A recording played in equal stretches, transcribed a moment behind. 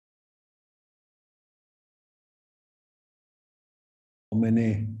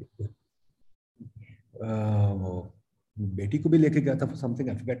मैंने बेटी को भी लेके गया था for something.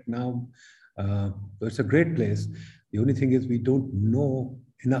 I forget now. It's a great place. The only thing is we don't know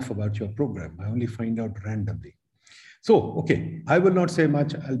enough about your program. I only find out randomly. So, okay, I will not say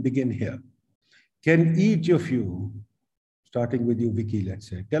much. I'll begin here. Can each of you, starting with you, Vicky, let's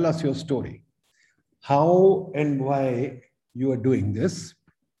say, tell us your story. How and why you are doing this?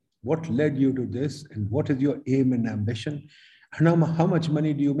 What led you to this? And what is your aim and ambition? And how much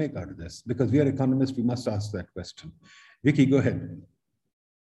money do you make out of this? Because we are economists, we must ask that question. Vicky, go ahead.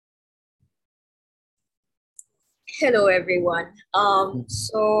 Hello, everyone.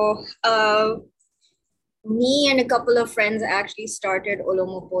 Me and a couple of friends actually started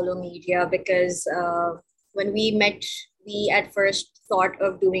Olomopolo Media because when we met, we at first thought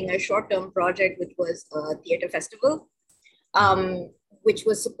of doing a short-term project, which was a theater festival, which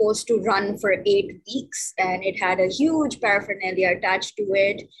was supposed to run for 8 weeks, and it had a huge paraphernalia attached to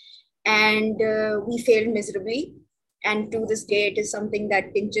it, and we failed miserably. And to this day, it is something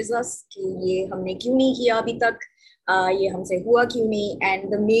that pinches us. कि ये हमने क्यों नहीं किया अभी तक? ये हमसे हुआ क्यों नहीं?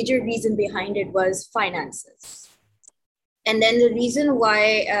 And the major reason behind it was finances. And then the reason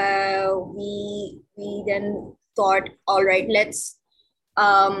why we then thought, all right, let's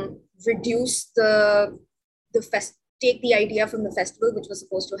reduce take the idea from the festival, which was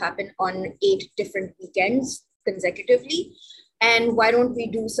supposed to happen on 8 different weekends consecutively, and why don't we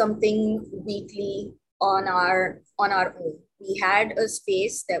do something weekly on our own? We had a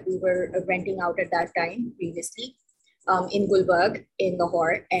space that we were renting out at that time previously in Gulberg in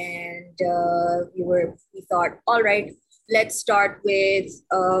Lahore, and we thought, all right, let's start with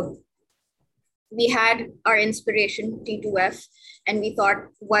we had our inspiration T2F, and we thought,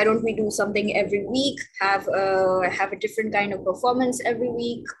 why don't we do something every week, have a different kind of performance every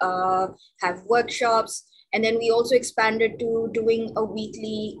week, have workshops. And then we also expanded to doing a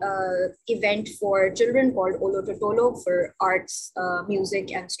weekly event for children called Olo Totolo for arts,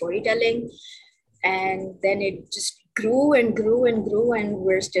 music, and storytelling. And then it just grew and grew and grew, and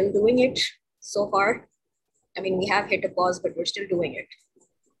we're still doing it so far. I mean, we have hit a pause, but we're still doing it.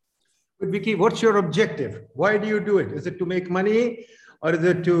 But Vicky, what's your objective? Why do you do it? Is it to make money, or is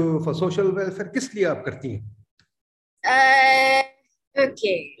it for social welfare? किस लिए आप करती हैं?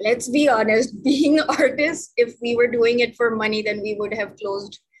 Okay, let's be honest. Being artists, if we were doing it for money, then we would have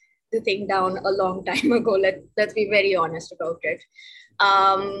closed the thing down a long time ago. Let's be very honest about it.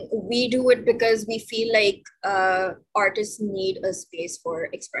 We do it because we feel like artists need a space for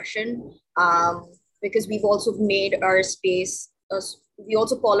expression. Because we've also made our space, we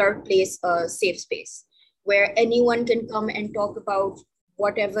also call our place a safe space where anyone can come and talk about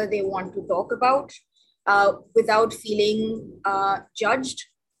whatever they want to talk about. Without feeling judged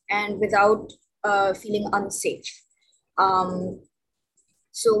and without feeling unsafe.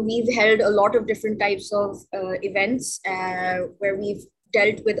 So we've held a lot of different types of events where we've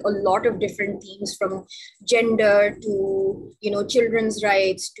dealt with a lot of different themes, from gender to children's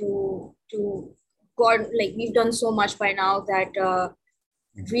rights to God. Like, we've done so much by now that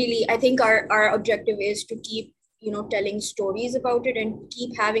really, I think our objective is to keep telling stories about it and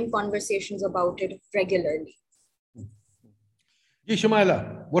keep having conversations about it regularly.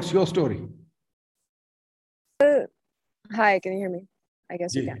 Shumaila, what's your story? Hi, can you hear me? I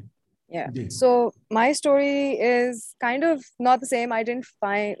guess you can. Yeah. So my story is kind of not the same. I didn't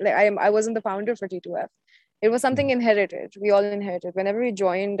find, like, I wasn't the founder for T2F. It was something inherited. We all inherited. Whenever we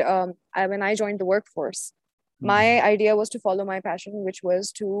joined, when I joined the workforce, my idea was to follow my passion, which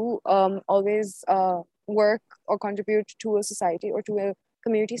was to always work or contribute to a society or to a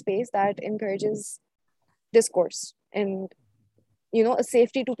community space that encourages discourse and a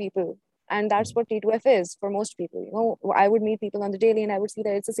safety to people. And that's what T2F is for most people. I would meet people on the daily and I would see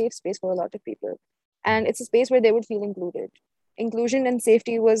that it's a safe space for a lot of people, and it's a space where they would feel included. Inclusion and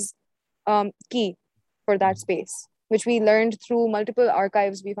safety was key for that space, which we learned through multiple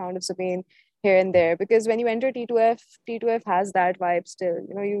archives we found of Sabine here and there. Because when you enter T2F has that vibe still.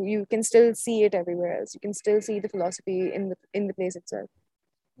 You can still see it everywhere else. You can still see the philosophy in the place itself.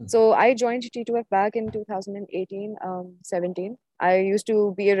 So I joined T2F back in 2018, 17. I used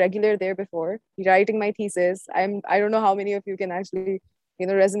to be a regular there before, writing my thesis. I don't know how many of you can actually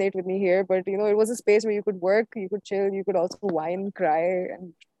resonate with me here, but it was a space where you could work, you could chill, you could also whine, cry,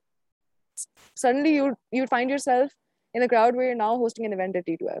 and suddenly you'd find yourself in a crowd where you're now hosting an event at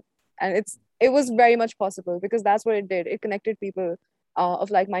T2F. And it was very much possible because that's what it did. It connected people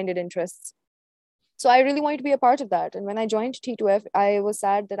of like-minded interests. So I really wanted to be a part of that. And when I joined T2F, I was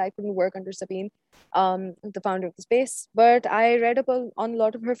sad that I couldn't work under Sabine, the founder of the space. But I read up on a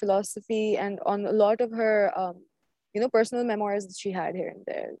lot of her philosophy and on a lot of her personal memoirs that she had here and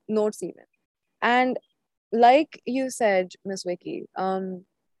there, notes even. And like you said, Miss Vicky,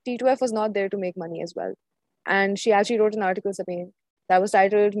 T2F was not there to make money as well. And she actually wrote an article, Sabine, that was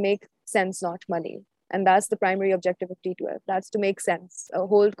titled Make Sense, Not Money. And that's the primary objective of T2F. That's to make sense,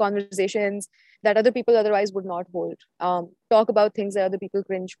 hold conversations that other people otherwise would not hold, talk about things that other people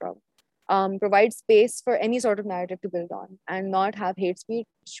cringe from, provide space for any sort of narrative to build on, and not have hate speech,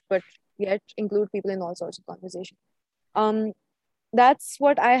 but yet include people in all sorts of conversation. That's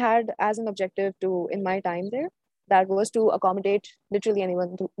what I had as an objective in my time there. That was to accommodate literally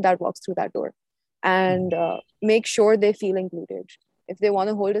anyone that walks through that door, and make sure they feel included. If they want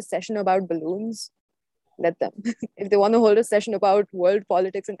to hold a session about balloons, let them. If they want to hold a session about world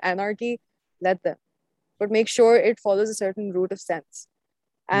politics and anarchy, let them. But make sure it follows a certain route of sense.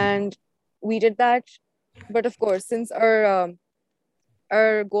 And we did that. But of course, since our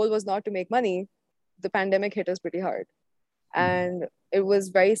goal was not to make money, the pandemic hit us pretty hard. And it was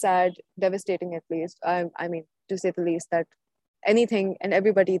very sad, devastating at least. I mean, to say the least, that anything and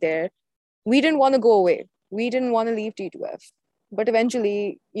everybody there, we didn't want to go away. We didn't want to leave T2F. But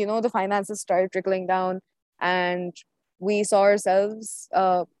eventually, the finances started trickling down, and we saw ourselves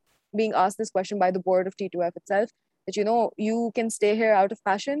being asked this question by the board of T2F itself, that, you can stay here out of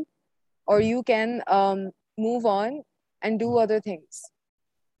passion, or you can move on and do other things.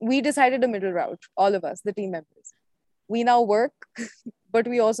 We decided a middle route, all of us, the team members. We now work, but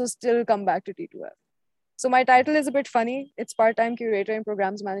we also still come back to T2F. So my title is a bit funny. It's part-time curator and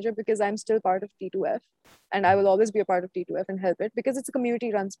programs manager, because I'm still part of T2F, and I will always be a part of T2F and help it, because it's a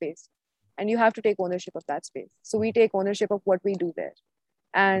community-run space, and you have to take ownership of that space. So we take ownership of what we do there,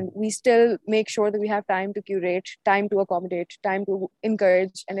 and we still make sure that we have time to curate, time to accommodate, time to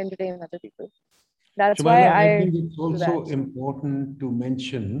encourage and entertain other people. That's why I think it's also important to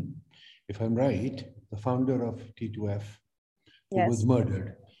mention, if I'm right, the founder of T2F, who was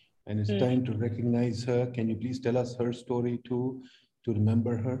murdered. And it's time to recognize her. Can you please tell us her story too, to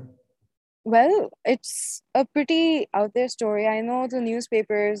remember her? Well, it's a pretty out there story. I know the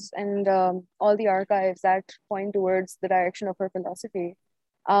newspapers and all the archives that point towards the direction of her philosophy.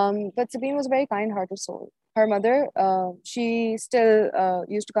 But Sabine was a very kind-hearted soul. Her mother, she still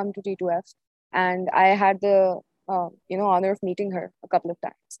used to come to T2F, and I had the honor of meeting her a couple of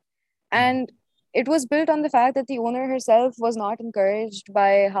times. And it was built on the fact that the owner herself was not encouraged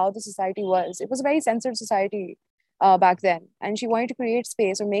by how the society was. It was a very censored society back then. And she wanted to create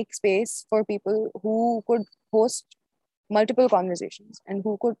space, or make space, for people who could host multiple conversations, and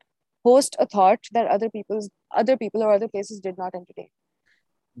who could host a thought that other people or other places did not entertain.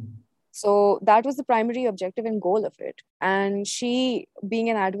 So that was the primary objective and goal of it. And she, being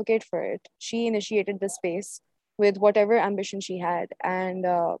an advocate for it, she initiated the space with whatever ambition she had, and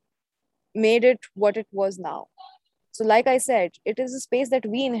made it what it was now. So like I said, it is a space that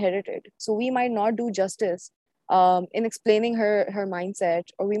we inherited. So we might not do justice in explaining her mindset,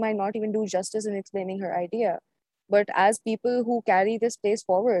 or we might not even do justice in explaining her idea. But as people who carry this place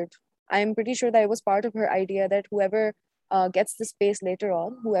forward, I'm pretty sure that it was part of her idea that whoever gets the space later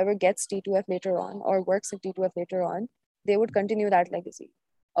on, whoever gets T2F later on, or works at T2F later on, they would continue that legacy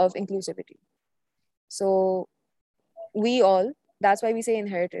of inclusivity. So that's why we say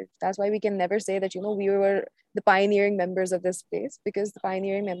inherited. That's why we can never say that, we were the pioneering members of this space, because the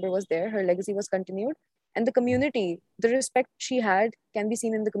pioneering member was there, her legacy was continued. And the community, the respect she had can be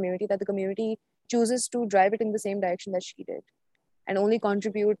seen in the community, that the community chooses to drive it in the same direction that she did, and only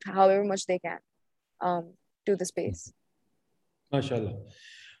contribute however much they can to the space. MashaAllah.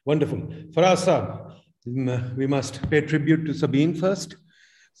 Wonderful. Faraz Saab, we must pay tribute to Sabine first.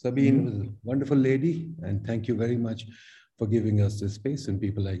 Sabine was a wonderful lady, and thank you very much for giving us this space and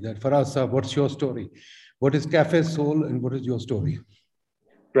people like that. Faraz Saab, what's your story? What is Cafe Soul, and what is your story?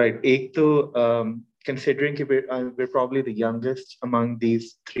 Right. Considering we're probably the youngest among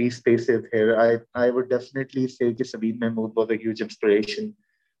these three spaces here, I would definitely say that Sabine Mahmood was a huge inspiration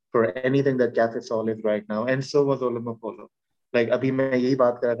for anything that Cafe Soul is right now. And so was Olam Apollo. Like, abhi main yahi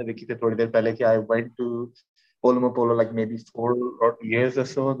baat kar raha tha Vicky se thodi der pehle ki I went to Olam Apollo like maybe 4 years or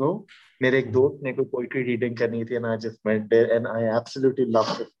so ago. Mere ek dost ne koi poetry reading karni thi, and I just went there, and I absolutely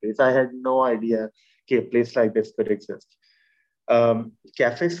loved this place. I had no idea that a place like this could exist.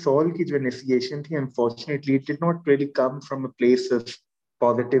 Cafe Soul ki jo initiation thi, unfortunately, it did not really come from a place of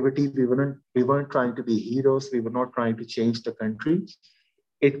positivity. We weren't trying to be heroes. We were not trying to change the country.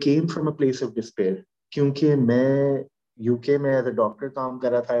 It came from a place of despair. Kyunki main UK में as a doctor काम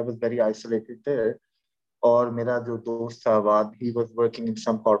कर रहा था, I was very isolated there. और मेरा जो दोस्त था Awad, he was working in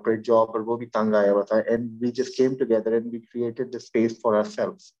some corporate job और वो भी तंग आया हुआ था, and we just came together and we created the space for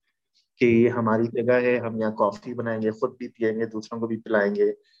ourselves. कि ये हमारी जगह है, हम यहाँ कॉफी बनाएंगे, खुद भी पिएंगे, दूसरों को भी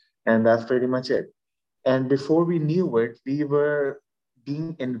पिलाएंगे, and that's pretty much it. And before we knew it, we were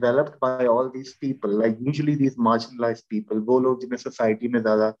being enveloped by all these people, like usually these marginalized people, वो लोग जिन्हें society में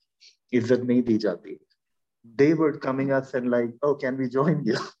ज़्यादा इज्जत नहीं दी जाती. They were coming us and like, oh, can we join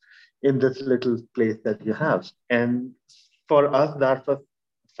you in this little place that you have? And for us, that was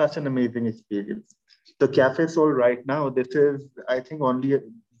such an amazing experience. The Cafe Soul right now, this is, I think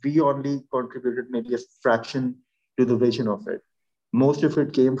we only contributed maybe a fraction to the vision of it. Most of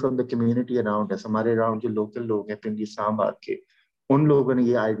it came from the community around us. हमारे around जो local लोग हैं पिंडी सांबार के, उन लोगों ने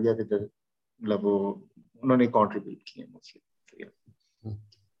ये idea मतलब वो उन्होंने contribute किए mostly. So, yeah.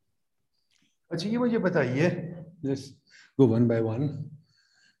 अच्छा ये मुझे बताइए, let's go one by one.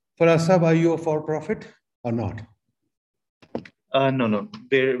 For Asab, are you a for-profit or not? No.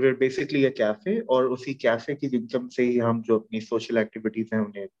 We're basically a cafe, और उसी cafe की income से ही हम जो अपनी social activities हैं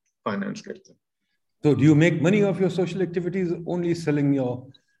उन्हें finance करते हैं. So do you make money of your social activities only selling your,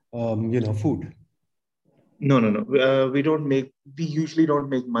 food? No. We usually don't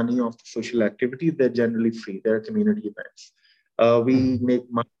make money off the social activities. They're generally free. They're community events. We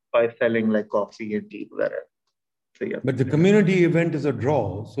make money by selling like coffee and tea, whatever. So, yeah. But the community event is a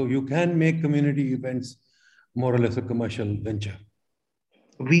draw. So you can make community events more or less a commercial venture.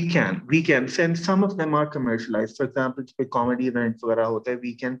 We can. Since some of them are commercialized. For example, comedy events,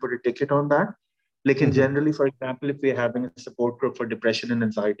 we can put a ticket on that. Like generally, for example, if we're having a support group for depression and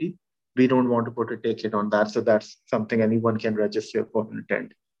anxiety, we don't want to put a ticket on that. So that's something anyone can register for and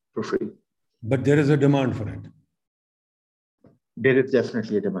attend for free. But there is a demand for it. There is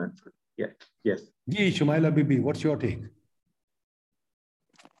definitely a demand for it. Yeah. Yes. Ji, Shumaila Bibi, what's your take?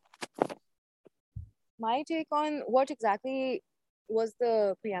 My take on what exactly was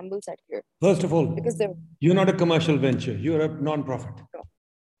the preamble set here? First of all, because you're not a commercial venture. You're a non-profit. No.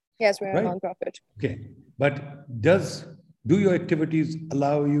 Yes, we're a non-profit. Okay. But do your activities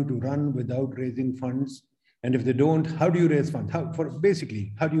allow you to run without raising funds? And if they don't, how do you raise funds? How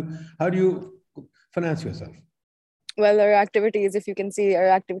do you finance yourself? Well, our activities, if you can see, our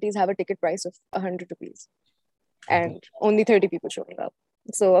activities have a ticket price of 100 rupees and only 30 people showing up.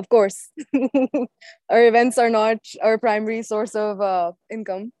 So of course, our events are not our primary source of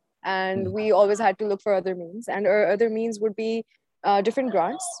income, and we always had to look for other means, and our other means would be different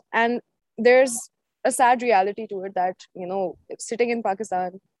grants. And there's a sad reality to it that, sitting in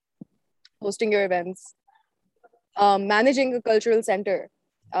Pakistan, hosting your events, managing a cultural center,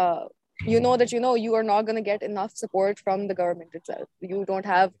 you are not going to get enough support from the government itself. You don't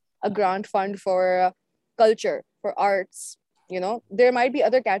have a grant fund for culture, for arts. There might be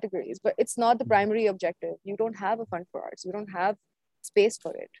other categories, but it's not the primary objective. You don't have a fund for arts. You don't have space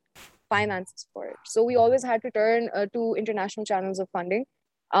for it, finances for it. So we always had to turn to international channels of funding,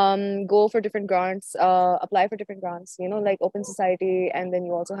 go for different grants, apply for different grants, like Open Society. And then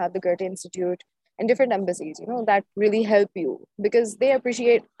you also have the Goethe Institute and different embassies, that really help you because they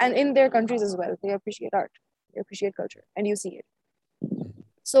appreciate, and in their countries as well, they appreciate art, they appreciate culture, and you see it.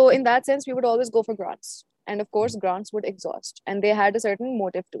 So in that sense, we would always go for grants. And of course, grants would exhaust, and they had a certain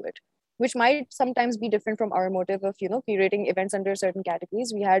motive to it, which might sometimes be different from our motive of, curating events under certain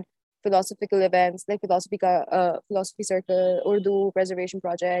categories. We had philosophical events like Philosophy Circle, Urdu Preservation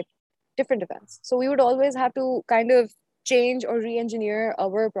Project, different events. So we would always have to kind of change or re-engineer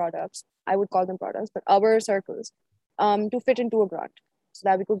our products. I would call them products, but our circles to fit into a grant so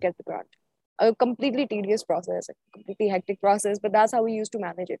that we could get the grant. A completely tedious process, a completely hectic process, but that's how we used to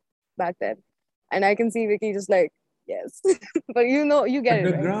manage it back then. And I can see Vicky just like, yes, but you get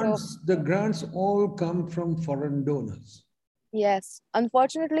it. Right? The grants all come from foreign donors. Yes,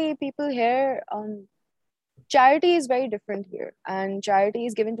 unfortunately, people here, charity is very different here, and charity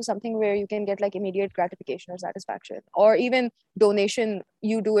is given to something where you can get like immediate gratification or satisfaction, or even donation.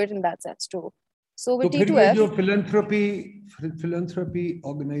 You do it in that sense too. So with T2F, जो philanthropy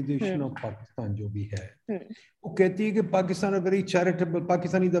organization of Pakistan जो भी है, वो कहती है कि Pakistan are very charitable.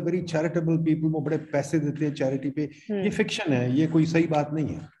 Pakistanis are very charitable people. वो बड़े पैसे देते हैं charity पे. ये fiction है. ये कोई सही बात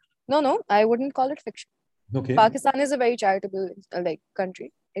नहीं है. No, I wouldn't call it fiction. Okay. Pakistan is a very charitable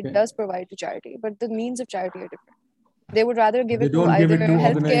country. It does provide to charity, but the means of charity are different. They would rather give it to either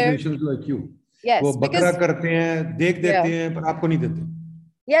healthcare. Organizations like you. Yes, वो बकरा करते हैं, देख देते हैं, पर आपको नहीं देते.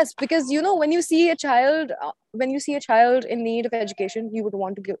 Yes, because when you see a child in need of education, you would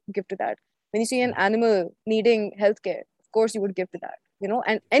want to give to that. When you see an animal needing healthcare, of course you would give to that.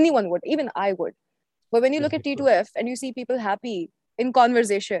 And anyone would, even I would. But when you look at T2F and you see people happy in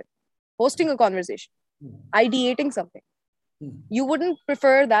conversation, hosting a conversation, ideating something, you wouldn't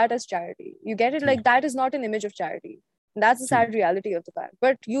prefer that as charity. You get it? Like that is not an image of charity. And that's the sad reality of the fact.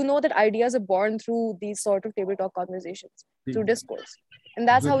 But you know that ideas are born through these sort of table talk conversations, through discourse. And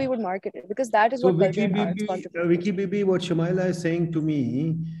that's how we would market it, because that is what culture and arts contribute. Vicky Bibi, what Shumaila is saying to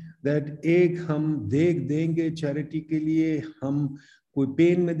me, that एक हम देख देंगे charity के लिए, हम कोई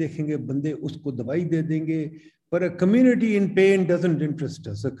pain में देखेंगे बंदे, उसको दवाई दे देंगे. But a community in pain doesn't interest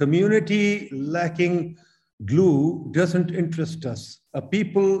us. A community lacking glue doesn't interest us. A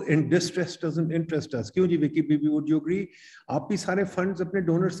people in distress doesn't interest us. क्यों जी Vicky Bibi, would you agree? आप भी सारे funds अपने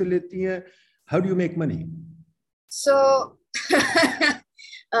donors से लेती हैं. How do you make money? So,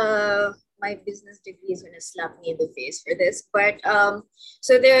 my business degree is going to slap me in the face for this. But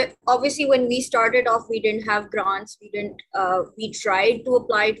so there, obviously, when we started off, we didn't have grants. We tried to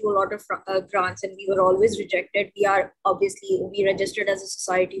apply to a lot of grants, and we were always rejected. We registered as a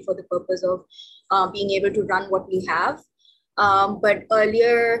society for the purpose of being able to run what we have. But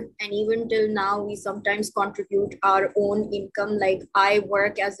earlier and even till now, we sometimes contribute our own income. Like I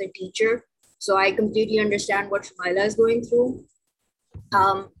work as a teacher, so I completely understand what Shumaila is going through.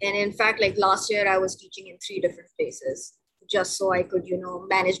 And in fact, like last year, I was teaching in 3 different places just so I could,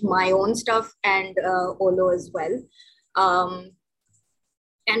 manage my own stuff and Olo as well.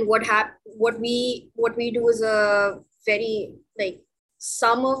 And what we do is a very, like,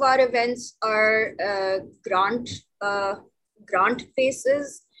 some of our events are grant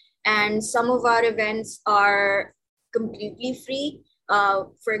basis, and some of our events are completely free.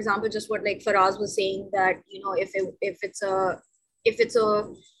 For example, just what like Faraz was saying, that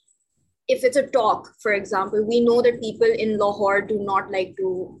if it's a talk, for example, we know that people in Lahore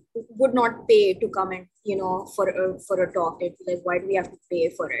would not pay to come and, for a talk. They'd be like, why do we have to pay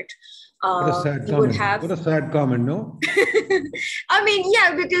for it? What a sad comment. What a sad comment, no? I mean,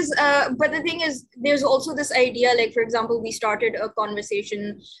 yeah, because, but the thing is, there's also this idea, like, for example, we started a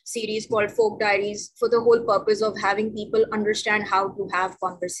conversation series called Folk Diaries for the whole purpose of having people understand how to have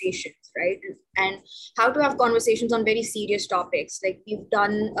conversations, right? And how to have conversations on very serious topics. Like we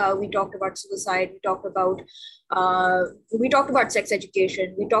talked about suicide, we talked about sex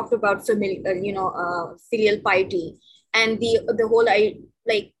education, we talked about filial piety, and the whole,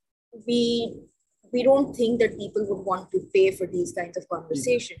 we don't think that people would want to pay for these kinds of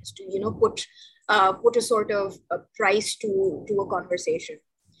conversations to, put a sort of a price to a conversation.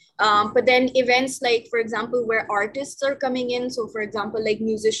 But then events like, for example, where artists are coming in. So for example, like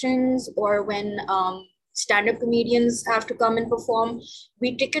musicians, or when stand-up comedians have to come and perform,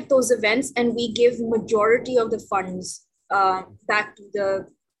 we ticket those events and we give majority of the funds back to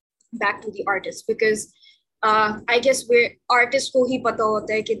the artists, because I guess we're artists ko hi pata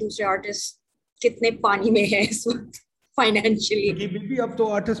hota hai ki dusre artists kitne pani mein hai is waqt financially. बीबी अब तो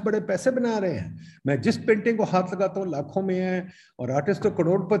artist बड़े पैसे बना रहे हैं. मैं जिस painting को हाथ लगाता हूँ लाखों में है, और आर्टिस्ट तो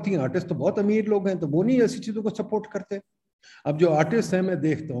करोड़पति हैं, आर्टिस्ट तो बहुत अमीर लोग हैं, तो वो नहीं ऐसी चीजों को सपोर्ट करते. अब जो आर्टिस्ट हैं, मैं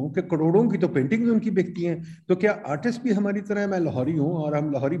देखता हूँ कि करोड़ों की तो पेंटिंग्स उनकी बिकती हैं. तो क्या आर्टिस्ट भी हमारी तरह, मैं लाहौरी हूँ और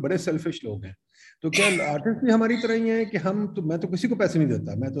हम लाहौरी बड़े सेल्फिश लोग हैं, तो क्या आर्टिस्ट भी हमारी तरह ही हैं कि मैं तो किसी को पैसे नहीं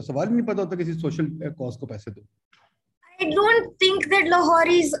देता, मैं तो सवाल ही नहीं पता होता किसी सोशल कॉज को पैसे दूं. I don't think that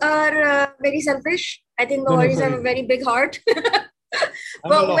Lahoris are very selfish. I think Lahoris have a very big heart.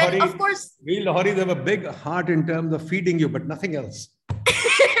 But of course, we Lahoris have a big heart in terms of feeding you, but nothing else.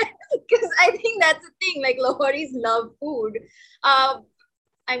 Because I think that's the thing. Like Lahoris love food.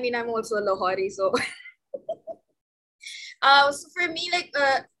 I mean, I'm also a Lahori, so. So for me, like,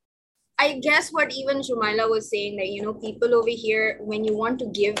 I guess what even Shumaila was saying, that people over here, when you want to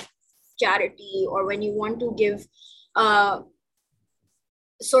give charity or when you want to give.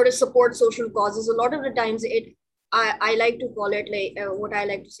 Sort of support social causes, a lot of the times I like to call it like what I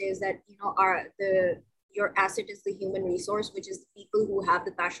like to say is that your asset is the human resource, which is the people who have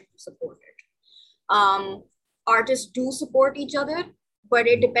the passion to support it. Artists do support each other, but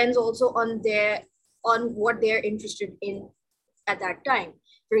it depends also on what they're interested in at that time.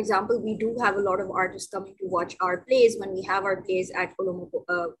 For example, we do have a lot of artists coming to watch our plays when we have our plays at Olomo,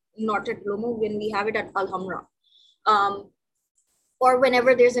 not at Olomo, when we have it at Al-Hamra. Or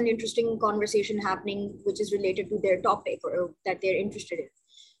whenever there's an interesting conversation happening which is related to their topic or that they're interested in.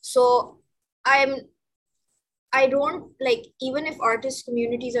 So I don't like, even if artist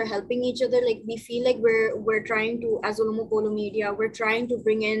communities are helping each other, like we feel like we're trying to, as Olomo Polo Media, we're trying to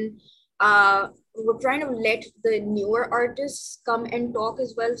bring in, we're trying to let the newer artists come and talk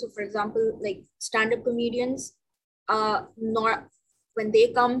as well. So for example, like stand-up comedians, not when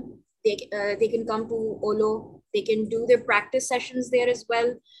they come, they can come to Olo. They can do their practice sessions there as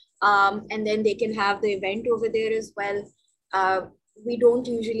well. And then they can have the event over there as well. We don't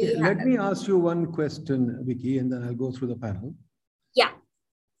usually Let me ask you one question, Vicky, and then I'll go through the panel. Yeah.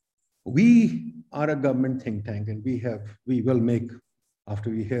 We are a government think tank, and we will make, after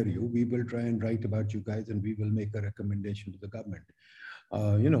we hear you, we will try and write about you guys, and we will make a recommendation to the government.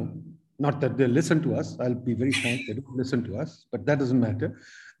 Not that they listen to us. I'll be very frank, they don't listen to us, but that doesn't matter.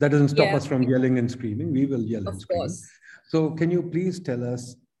 That doesn't stop us from yelling and screaming. We will yell and scream. So can you please tell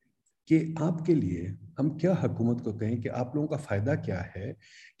us कि आपके लिए हम क्या हुकूमत को कहें कि आप लोगों का फायदा क्या है?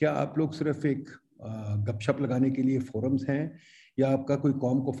 क्या आप लोग सिर्फ एक गपशप लगाने के लिए फोरम्स हैं, या आपका कोई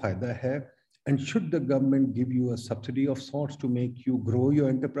कौम को फायदा है? And should the government give you a subsidy of sorts to make you grow your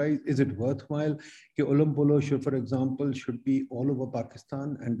enterprise? Is it worthwhile? That Ulam Polo should, for example, should be all over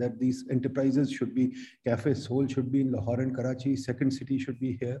Pakistan, and that these enterprises should be, Cafe Soul should be in Lahore and Karachi, Second City should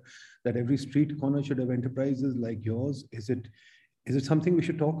be here, that every street corner should have enterprises like yours. Is it something we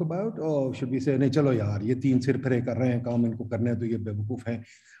should talk about, or should we say, नहीं चलो यार, ये तीन सिर फरे कर रहे हैं काम, इनको करने हैं तो ये बेवकूफ हैं,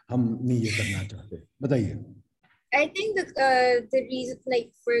 हम नहीं ये करना चाहते? बताइए. I think the reason,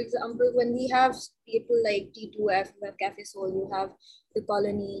 like, for example, when we have people like T2F, you have Cafe Soul, you have The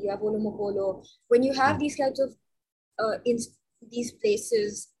Colony, you have Ulam Polo, when you have these types of in these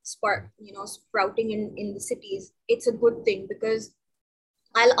places sprouting in the cities, it's a good thing, because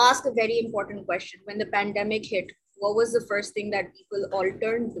I'll ask a very important question. When the pandemic hit, what was the first thing that people all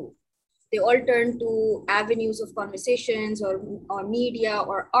turned to? They all turned to avenues of conversations or media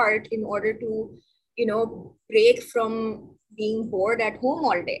or art in order to break from being bored at home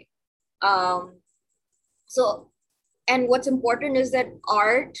all day. And what's important is that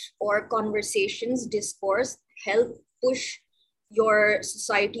art or conversations, discourse, help push your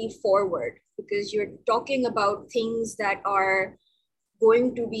society forward, because you're talking about things that are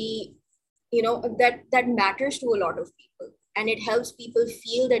going to be, that matters to a lot of people, and it helps people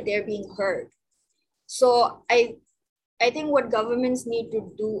feel that they're being heard. So I think what governments need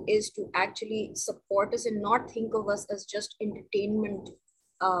to do is to actually support us and not think of us as just entertainment,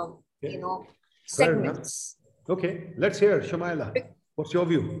 segments. Okay, let's hear Shamaila. What's your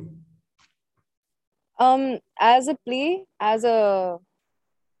view? As a plea, as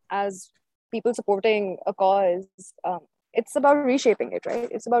people supporting a cause, it's about reshaping it, right?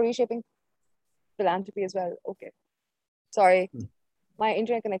 It's about reshaping philanthropy as well. Okay, sorry, my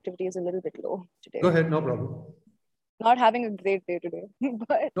internet connectivity is a little bit low today. Go ahead, no problem. Not having a great day today,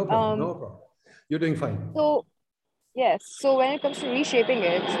 but no problem. You're doing fine. So yes, so when it comes to reshaping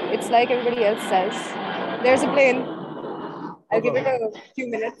it, it's like everybody else says, there's a plane. I'll give it a few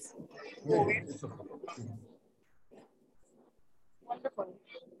minutes. Wonderful.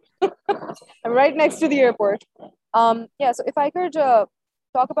 I'm right next to the airport. So if I could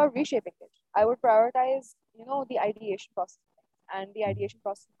talk about reshaping it, I would prioritize, the ideation process and the ideation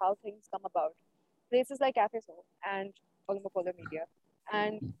process of how things come about. Places like Cafe Soul and Ulam Polo Media,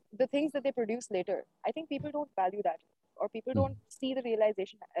 and the things that they produce later, I think people don't value that, or people don't see the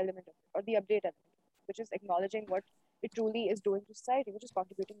realization element of it, or the update element, which is acknowledging what it truly is doing to society, which is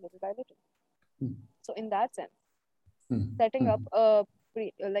contributing little by little. So in that sense, setting up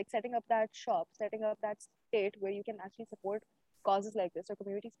that shop, setting up that state where you can actually support causes like this or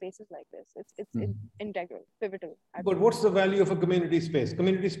community spaces like this, it's integral, pivotal. But what's the value of a community space?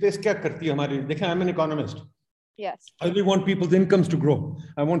 Community space kya karti hai hamari? Dekha, I'm an economist. Yes. I really want people's incomes to grow.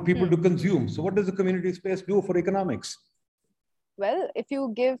 I want people to consume. So what does the community space do for economics? Well, if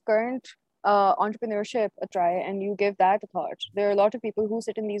you give current entrepreneurship a try and you give that a thought, there are a lot of people who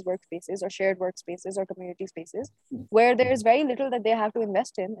sit in these workspaces or shared workspaces or community spaces where there's very little that they have to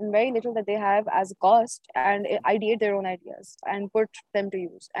invest in and very little that they have as a cost, and ideate their own ideas and put them to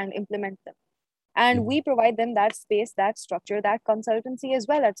use and implement them. And we provide them that space, that structure, that consultancy as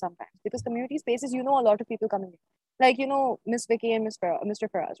well at some times, because community spaces, a lot of people coming in. Like, Miss Vicky and Mr.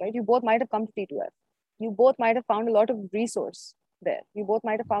 Faraz, right? You both might have come to T2F. You both might have found a lot of resource there. You both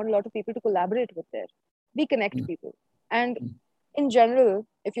might have found a lot of people to collaborate with there. We connect people. And in general,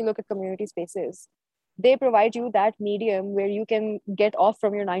 if you look at community spaces, they provide you that medium where you can get off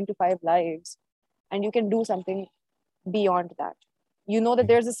from your 9-to-5 lives and you can do something beyond that. That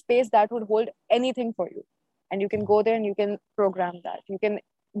there's a space that would hold anything for you, and you can go there and you can program that. You can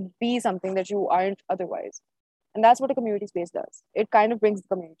be something that you aren't otherwise. And that's what a community space does. It kind of brings the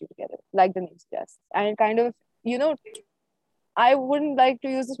community together, like the name suggests. And it kind of, I wouldn't like to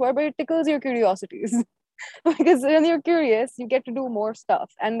use this word, but it tickles your curiosities. Because when you're curious, you get to do more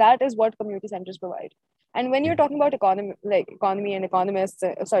stuff. And that is what community centers provide. And when you're talking about economy and economists,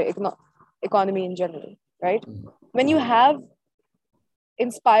 economy in general, right? When you have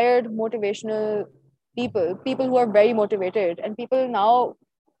inspired, motivational people who are very motivated, and people now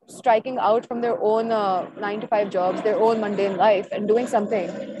striking out from their own 9-to-5 jobs, their own mundane life, and doing something,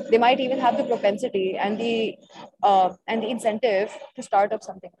 they might even have the propensity and the incentive to start up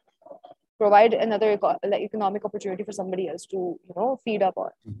something. provide another economic opportunity for somebody else to, feed up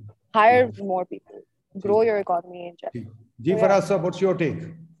on. Hire more people, grow your economy in general. Faraz sir, what's your take?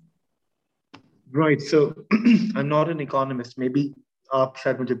 Right. So I'm not an economist. Maybe आप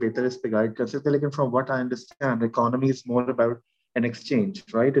शायद मुझे बेहतर इस पे guide कर सकते हैं. लेकिन from what I understand, economy is more about an exchange,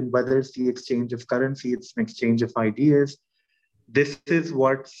 right? And whether it's the exchange of currency, it's an exchange of ideas. This is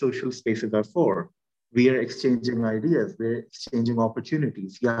what social spaces are for. We are exchanging ideas. We're exchanging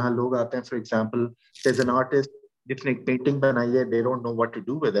opportunities. यहाँ लोग आते हैं, for example, there's an artist जिसने एक painting बनाई है, they don't know what to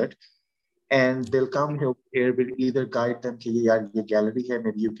do with it. And they'll come here, we'll either guide them कि यार ये gallery है,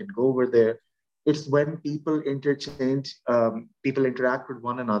 maybe you can go over there. It's when people interchange, people interact with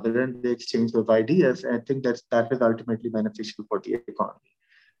one another and they exchange those ideas. And I think that is ultimately beneficial for the economy.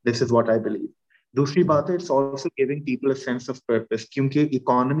 This is what I believe. दूसरी बात है, it's also giving people a sense of purpose. क्योंकि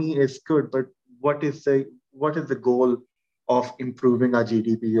economy is good, but what is the goal of improving our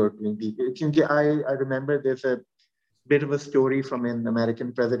GDP or doing GDP? क्योंकि I remember there's a bit of a story from an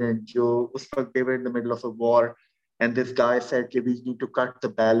American president. They were in the middle of a war. And this guy said, we need to cut the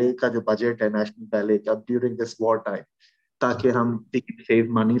ballet ka jo budget hai, national ballet ka, during this wartime, ताकि we can save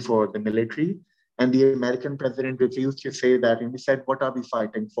money for the military. And the American president refused to say that. And he said, what are we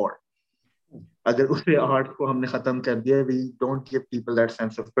fighting for? अगर उसे art को हमने खत्म कर दिया, we don't give people that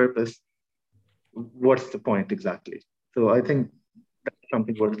sense of purpose. What's the point exactly? So I think that's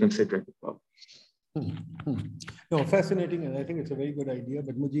something worth considering as well. No, fascinating, and I think it's a very good idea.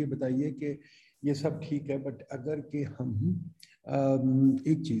 But मुझे ये बताइए कि ये सब ठीक है, but अगर कि हम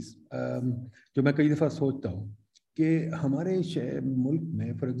एक चीज़ जो मैं कई दफ़ा सोचता हूँ कि हमारे मुल्क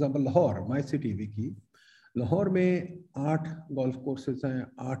में, for example Lahore, my city विकी, लाहौर में 8 गोल्फ कोर्सेज हैं,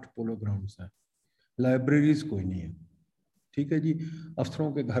 8 पोलो ग्राउंड्स हैं, लाइब्रेरीज कोई नहीं है, ठीक है जी,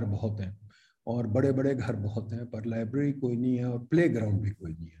 अफसरों के घर बहुत हैं और बड़े बड़े घर बहुत हैं, पर लाइब्रेरी कोई नहीं है और प्ले ग्राउंड भी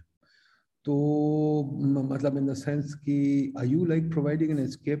कोई नहीं है. तो मतलब इन द सेंस कि are you like providing an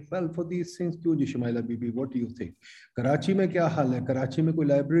escape well for these things? क्यों जी Shumaila Bibi, what do you think? Karachi में क्या हाल है? कराची में कोई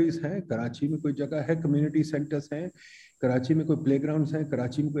लाइब्रेरीज हैं? कराची में कोई जगह है, कम्युनिटी सेंटर्स हैं? कराची में कोई प्लेग्राउंड्स हैं?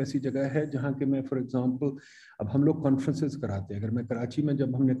 कराची में कोई ऐसी जगह है जहाँ के मैं फॉर एग्जांपल, अब हम लोग कॉन्फ्रेंसेस कराते हैं, अगर मैं कराची में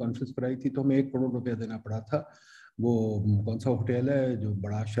जब हमने कॉन्फ्रेंस कराई थी तो हमें 1 करोड़ रुपया देना पड़ा था. वो कौन सा होटल है जो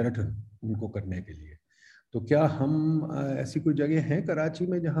बड़ा, शेराटन, उनको करने के लिए. तो क्या हम ऐसी कोई जगह है कराची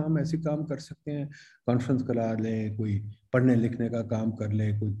में जहां हम ऐसे काम कर सकते हैं, कॉन्फ्रेंस करा लें, कोई पढ़ने लिखने का काम कर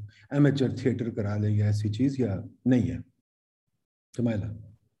लें, कोई एमेचर थिएटर करा लें, या ऐसी चीज, या नहीं है? Sumaila,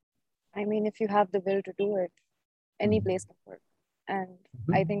 I mean, if you have the will to do it, any place can work.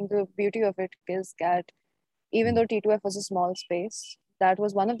 And I think the beauty of it is that even though T2F was a small space, that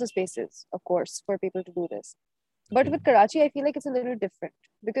was one of the spaces, of course, for people to do this. But with Karachi, I feel like it's a little different,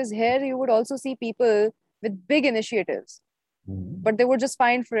 because here you would also see people with big initiatives, but they would just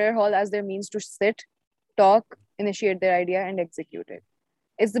find Frere Hall as their means to sit, talk, initiate their idea, and execute it.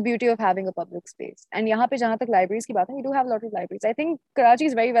 It's the beauty of having a public space. And यहाँ पे जहाँ तक libraries की बात है, we do have a lot of libraries. I think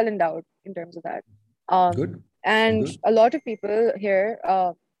Karachi is very well endowed in terms of that. Good. And Good. a lot of people here,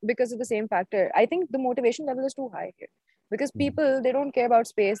 because of the same factor, I think the motivation level is too high here. Because people, they don't care about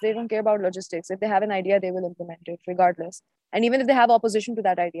space, they don't care about logistics. If they have an idea, they will implement it regardless. And even if they have opposition to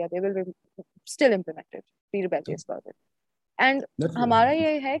that idea, they will still implement it, be rebellious about it. And hamara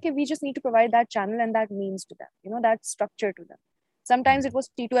ye hai ki we just need to provide that channel and that means to them, that structure to them. Sometimes it was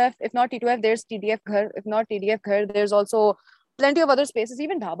T2F. If not T2F, there's TDF Ghar. If not TDF Ghar, there's also plenty of other spaces,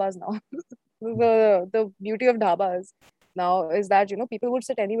 even dhabas now. The beauty of dhabas now is that, people would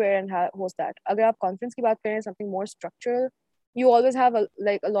sit anywhere and host that. Agar aap conference ki baat kare, something more structural, you always have a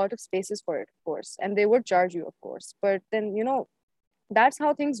lot of spaces for it, of course, and they would charge you, of course. But then, that's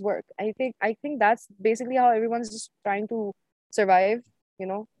how things work. I think that's basically how everyone's just trying to survive,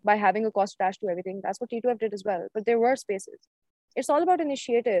 by having a cost attached to everything. That's what T2F did as well. But there were spaces. It's all about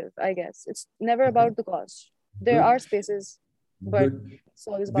initiative, I guess. It's never about the cost. There are spaces, but it's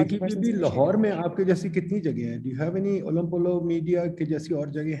always about the person's initiative. Lahore में आपके जैसी कितनी जगह हैं? Do you have any Olympolo Media के जैसी और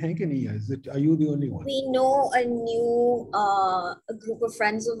जगह हैं कि नहीं है? Are you the only one? We know a new a group of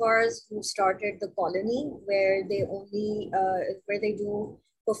friends of ours who started the Colony, where they do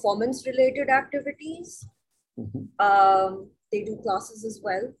performance-related activities. They do classes as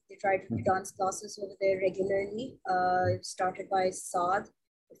well. They try to do dance classes over there regularly. Started by Saad,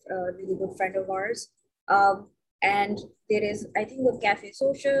 a really good friend of ours. And there is, I think, a Cafe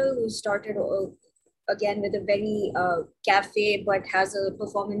Social who started again with a very cafe, but has a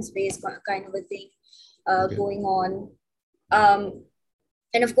performance-based kind of a thing going on.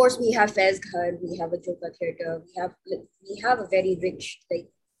 And of course, we have Fez Ghar, we have a Joka Theatre, we have a very rich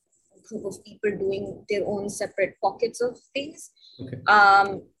group of people doing their own separate pockets of things.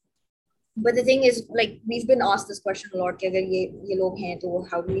 But the thing is, like, we've been asked this question a lot कि अगर ये लोग हैं तो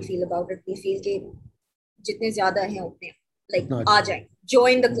how do we feel about it? We feel कि जितने ज़्यादा हैं उतने like आ जाएं,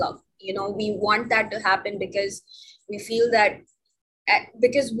 join the club. You know, we want that to happen because we feel that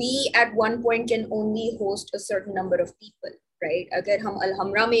because we at one point can only host a certain number of people, right? अगर हम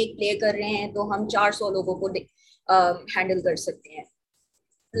अलहमरा में एक play कर रहे हैं तो हम 400 लोगों को handle कर सकते हैं.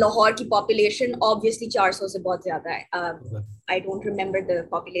 लाहौर की population obviously 400 से बहुत ज़्यादा है. I don't remember the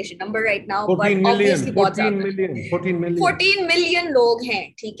population number right now, but obviously 14 million लोग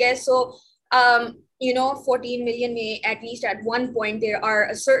हैं, ठीक है? So you know, 14 million में at least at one point there are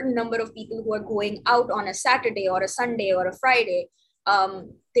a certain number of people who are going out on a Saturday or a Sunday or a Friday.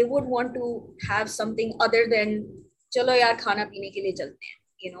 They would want to have something other than चलो यार खाना पीने के लिए चलते हैं.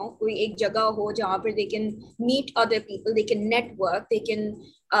 You know, कोई एक जगह हो जहाँ पर they can meet other people, they can network, they can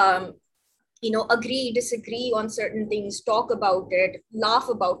you know, agree, disagree on certain things, talk about it, laugh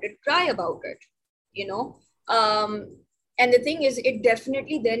about it, cry about it, you know. And the thing is, it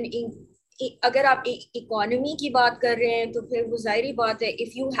definitely then, अगर आप economy की बात कर रहे हैं तो फिर वो ज़ाहिरी बात है,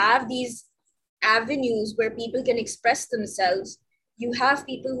 if you have these avenues where people can express themselves, you have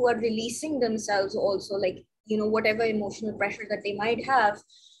people who are releasing themselves also, like, you know, whatever emotional pressure that they might have,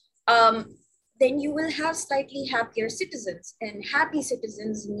 then you will have slightly happier citizens, and happy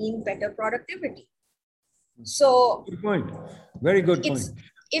citizens mean better productivity. So good point. Very good point.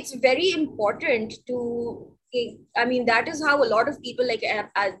 It's very important to, I mean, that is how a lot of people, like,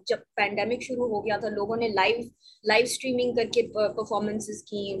 जब pandemic शुरू हो गया था, लोगों ने live streaming करके performances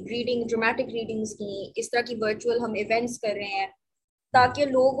की, dramatic readings की, इस तरह की virtual हम events कर रहे हैं, ताकि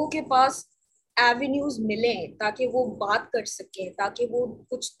लोगों के पास avenues मिलें, ताकि वो बात कर सकें, ताकि वो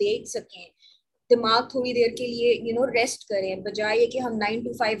कुछ देख सकें, दिमाग थोड़ी देर के लिए, you know, rest करें, बजाय ये कि हम 9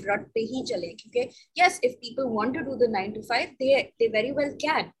 to 5 रट पे ही चलें. क्योंकि yes, if people want to do the 9 to 5, they very well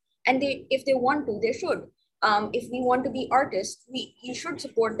can, and if they want to, they should. If we want to be artists, you should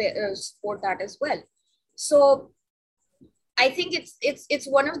support that as well. So I think it's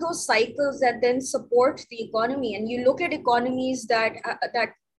one of those cycles that then support the economy. And you look at economies that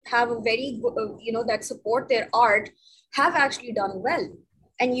have a very good, you know, that support their art, have actually done well.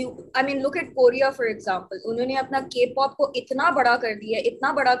 And I mean, look at Korea, for example. उन्होंने अपना K-pop को इतना बड़ा कर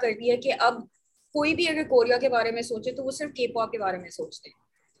दिया कि अब कोई भी अगर कोरिया के बारे में सोचे तो वो सिर्फ K-pop के बारे में सोचते हैं.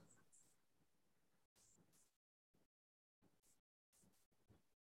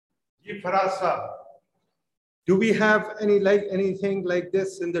 Faraz Saab, do we have anything like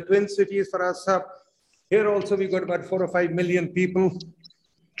this in the Twin Cities, Faraz Saab? Here also we got about 4 or 5 million people.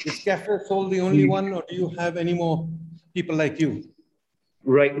 Is Cafe Soul the only one, or do you have any more people like you?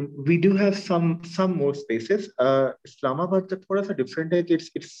 Right, we do have some more spaces. Islamabad is thoda sa different.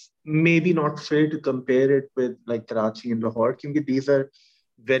 It's maybe not fair to compare it with like Karachi and Lahore, because these are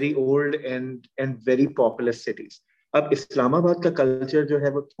very old and very populous cities. अब इस्लामाबाद का culture जो है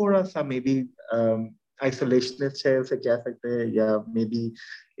वो थोड़ा सा may be isolationist है, उसे कह सकते हैं, या may be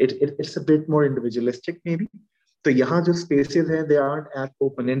it's a bit more individualistic may be. तो यहाँ जो स्पेसेस हैं they aren't as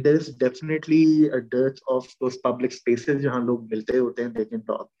open, and there is definitely a dirt of those public spaces जहाँ लोग मिलते होते हैं, they can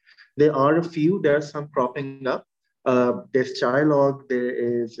talk. There are a few, there are some cropping up. There is चायलॉग,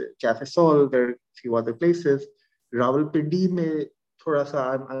 there is cafe soul, there are few other places. Rawalpindi में थोड़ा सा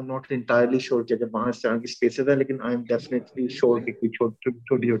I'm not entirely sure कि अगर वहाँ इस तरह की spaces है, लेकिन I'm definitely sure कि कुछ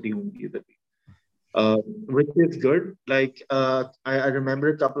छोटी होंगी इधर भी, which is good. Like I remember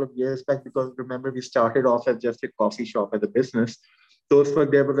a couple of years back, because remember we started off as just a coffee shop as a business.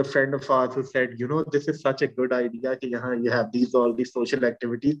 There was a friend of ours who said, you know, this is such a good idea कि यहाँ you have all these social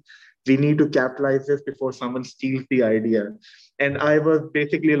activities. We need to capitalize this before someone steals the idea. And I was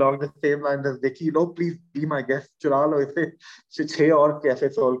basically along the same line as Vicky, you know, please be my guest. चुरा लो इसे, 6 और Cafe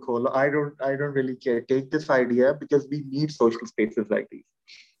Soul खोलो. I don't really care. Take this idea, because we need social spaces like these.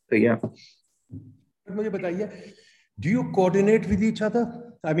 So yeah. मुझे बताइए, do you coordinate with each other?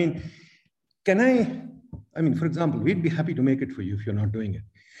 I mean, for example, we'd be happy to make it for you if you're not doing it.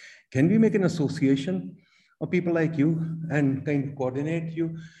 Can we make an association of people like you and kind of coordinate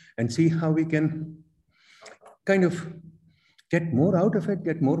you and see how we can kind of get more out of it,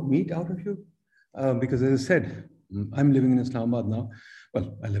 get more meat out of you? Because as I said, I'm living in Islamabad now.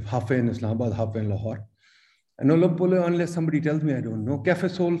 Well, I live halfway in Islamabad, halfway in Lahore. And unless somebody tells me I don't know. Cafe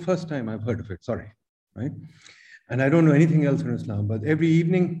Soul, first time I've heard of it, sorry, right? And I don't know anything else in Islamabad. Every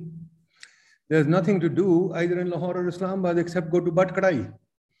evening, there's nothing to do either in Lahore or Islamabad except go to Bhat Kadai.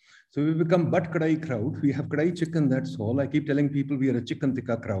 So we become Bhat Kadai crowd. We have Kadai chicken, that's all. I keep telling people we are a chicken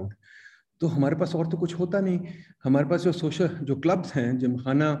tikka crowd. तो हमारे पास और तो कुछ होता नहीं. हमारे पास जो social, जो clubs हैं,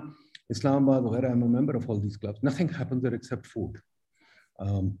 जिमखाना, Islamabad वगैरह, I'm a member of all these clubs. Nothing happens there except food.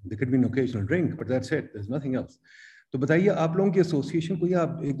 There could be an occasional drink, but that's it. There's nothing else. तो बताइए आप लोगों की एसोसिएशन को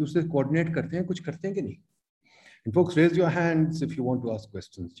आप एक दूसरे से कोऑर्डिनेट करते हैं, कुछ करते हैं कि नहीं? And folks, raise your hands if you want to ask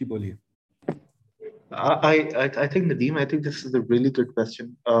questions. जी बोलिए. I think Nadeem, I think this is a really good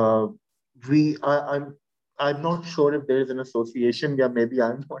question. I'm not sure if there is an association. Yeah, maybe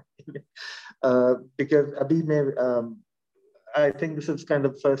I'm not. Because I think this is kind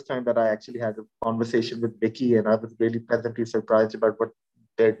of the first time that I actually had a conversation with Vicky, and I was really pleasantly surprised about what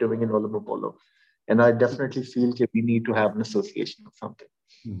they're doing in Olomouc Polo. And I definitely feel that we need to have an association of something.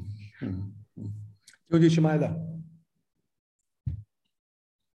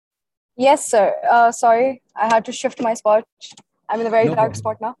 Yes, sir. Sorry, I had to shift my spot. I'm in a very dark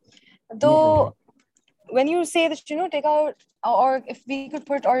spot now. Though, when you say that, take out, or if we could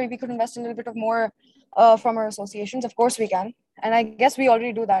invest a little bit of more from our associations, of course we can. And I guess we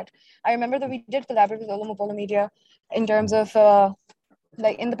already do that. I remember that we did collaborate with Olomouc Polo Media in terms of,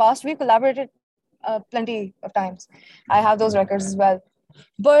 like in the past, we collaborated plenty of times. I have those records as well.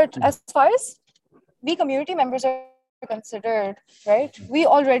 But as far as we community members are considered, right, we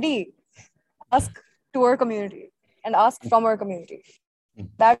already ask to our community and ask from our community.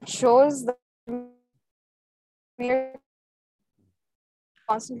 That shows that we're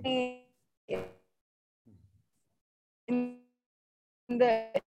constantly in the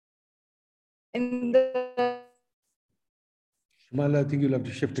Shumala, I think you'll have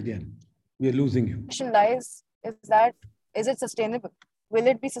to shift again. We are losing you. Question lies is it sustainable? Will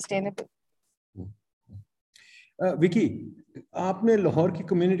it be sustainable? Vicky, आपने लाहौर की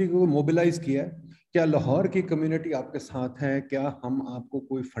community को mobilise किया है? क्या लाहौर की community आपके साथ है? क्या हम आपको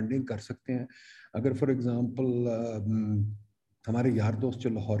कोई फंडिंग कर सकते हैं? अगर फॉर एग्जांपल हमारे यार दोस्त जो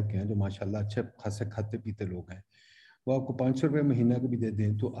लाहौर के हैं, जो माशाल्लाह अच्छे खासे खाते पीते लोग हैं, वो आपको 500 रुपये महीना का भी दे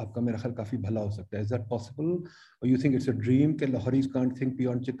दें तो आपका मेरा ख्याल काफ़ी भला हो सकता है. इज दैट पॉसिबल और you think it's a dream कि Lahoris can't think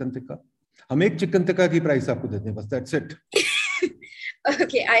beyond chicken tikka? हम एक चिकन टिक्का की प्राइस आपको देते हैं बस. That's it.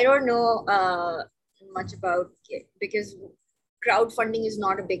 Okay, I don't know much about it because crowdfunding is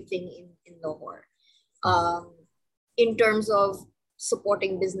not a big thing in Lahore. In terms of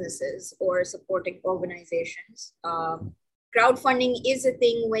supporting businesses or supporting organizations, crowdfunding is a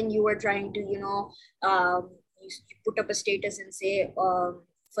thing when you are trying to, you put up a status and say,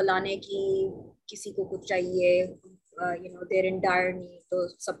 falane ki kisi ko kuch chahiye, they're in dire need, to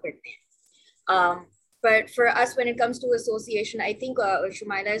sab karte hain. But for us, when it comes to association, I think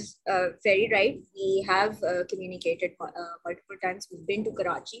Shumaila is very right. We have communicated multiple times. We've been to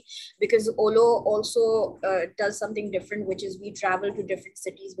Karachi because Olo also does something different, which is we travel to different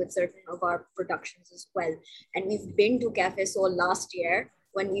cities with certain of our productions as well. And we've been to Cafe Soul last year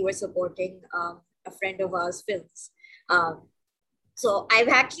when we were supporting a friend of ours' films. So I've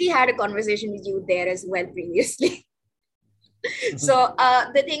actually had a conversation with you there as well previously. So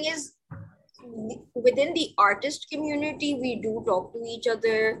the thing is, within the artist community, we do talk to each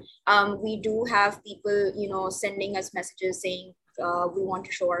other. We do have people, sending us messages saying, we want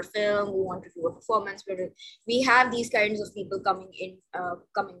to show our film, we want to do a performance. We have these kinds of people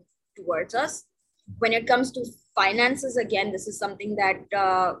coming towards us. When it comes to finances, again, this is something that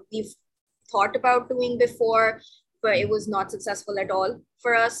we've thought about doing before, but it was not successful at all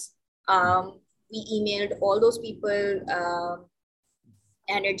for us. We emailed all those people,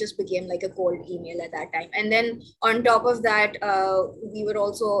 and it just became like a cold email at that time. And then on top of that, we were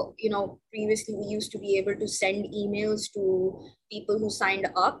also, previously we used to be able to send emails to people who signed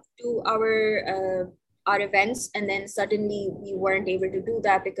up to our events, and then suddenly we weren't able to do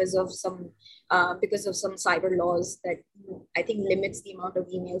that because of some cyber laws that I think limits the amount of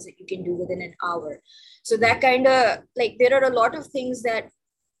emails that you can do within an hour. So that kind of there are a lot of things that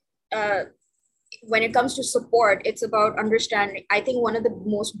when it comes to support, it's about understanding. I think one of the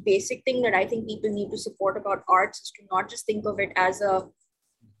most basic thing that I think people need to support about arts is to not just think of it as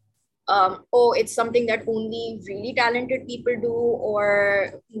it's something that only really talented people do,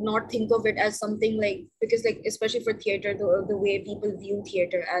 or not think of it as something because especially for theater, the way people view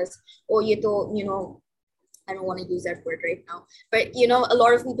theater as, ye to, I don't want to use that word right now, but a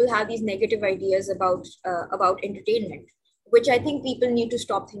lot of people have these negative ideas about entertainment, which I think people need to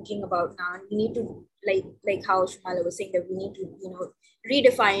stop thinking about now. And we need to, like how Shumala was saying, that we need to,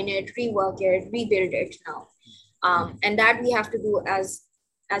 redefine it, rework it, rebuild it now. And that we have to do as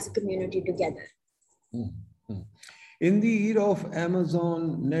a community together. In the era of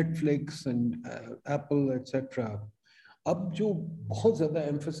Amazon, Netflix, and Apple, etc., अब जो बहुत ज़्यादा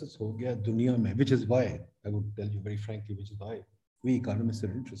emphasis हो गया दुनिया में, which is why, I would tell you very frankly, which is why we economists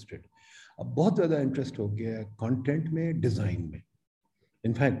are interested. अब बहुत ज़्यादा interest हो गया content में, design में.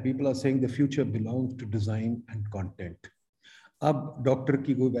 In fact, people are saying the future belongs to design and content. अब doctor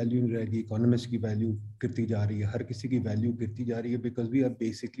की कोई वैल्यू नहीं रहेगी, इकोनॉमिस्ट की वैल्यू गिरती जा रही है, हर किसी की वैल्यू गिरती जा रही है, because we are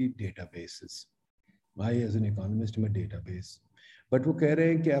basically databases. I as an economist में डेटाबेस. बट वो कह रहे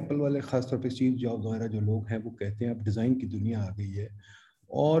हैं कि एप्पल वाले खासतौर पे स्टीव जॉब्स वगैरह जो लोग हैं वो कहते हैं अब डिज़ाइन की दुनिया आ गई है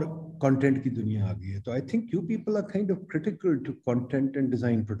और कंटेंट की दुनिया आ गई है. तो I think you people are kind of critical to content and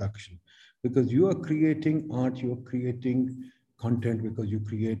design production, because you are creating art, you are creating content, because you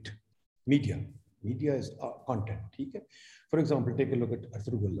create media. Media is content. ठीक है. For example take a look at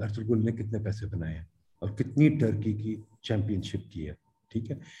Ertugrul. Ertugrul ने कितने पैसे बनाए हैं और कितनी Turkey की चैंपियनशिप की है. ठीक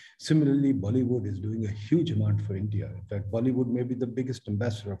है. Similarly, Bollywood is doing a huge amount for India. In fact, Bollywood may be the biggest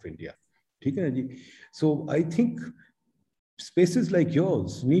ambassador of India. ठीक है ना जी. So I think spaces like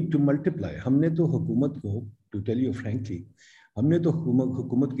yours need to multiply. हमने तो हुकूमत को, to tell you frankly, हमने तो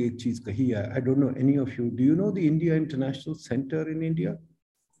हुकूमत की एक चीज कही है. I don't know any of you. Do you know the India International Center in India?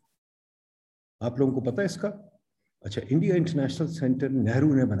 आप लोगों को पता है इसका? अच्छा, इंडिया इंटरनेशनल सेंटर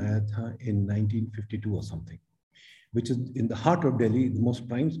नेहरू ने बनाया था in 1952 or something, which is in the heart of Delhi. The most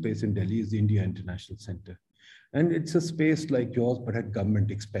prime space in Delhi is the India International Center. And it's a space like yours, but at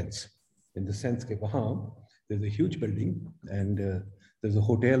government expense, in the sense that there's a huge building and there's a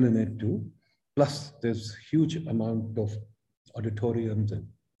hotel in it too. Plus there's huge amount of auditoriums and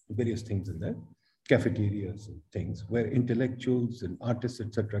various things in there, cafeterias and things where intellectuals and artists,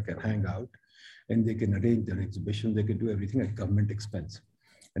 etc. can hang out, and they can arrange their exhibition. They can do everything at government expense.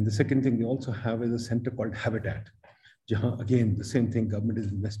 And the second thing they also have is a center called Habitat. Again, the same thing, government is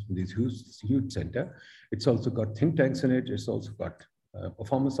investing in this huge center. It's also got think tanks in it. It's also got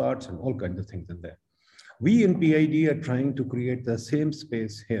performance arts and all kinds of things in there. We in PID are trying to create the same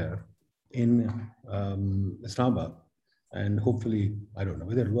space here in Islamabad. And hopefully, I don't know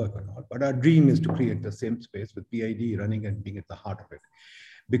whether it'll work or not, but our dream is to create the same space with PID running and being at the heart of it.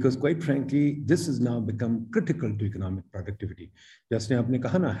 Because quite frankly, this has now become critical to economic productivity. Just like aapne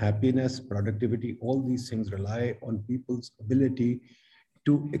kaha na, happiness, productivity, all these things rely on people's ability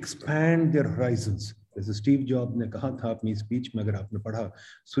to expand their horizons. As Steve Jobs ne kaha tha apni speech mein, agar aapne padha,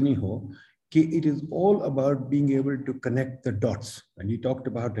 suni ho, ki it is all about being able to connect the dots. And he talked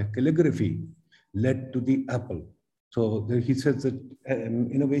about a calligraphy led to the apple. So he says that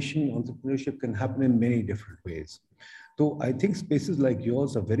innovation, entrepreneurship can happen in many different ways. So I think spaces like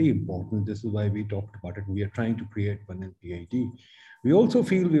yours are very important. This is why we talked about it. We are trying to create one in PID. We also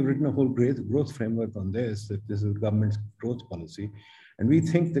feel we've written a whole growth framework on this, that this is government's growth policy. And we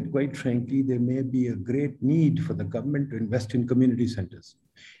think that quite frankly, there may be a great need for the government to invest in community centers.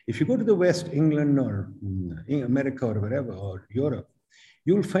 If you go to the West, England or America or wherever, or Europe,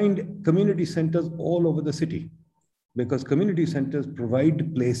 you'll find community centers all over the city, because community centers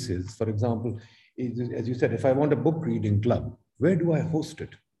provide places. For example, as you said, if I want a book reading club, where do I host it?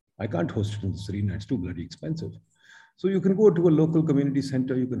 I can't host it in the Serena, it's too bloody expensive. So you can go to a local community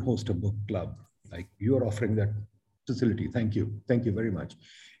center, you can host a book club, like you are offering that facility. Thank you very much.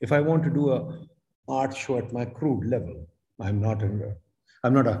 If I want to do a art show at my crude level, I'm not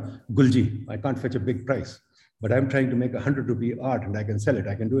a Gulji, I can't fetch a big price, but I'm trying to make 100 rupee art and I can sell it.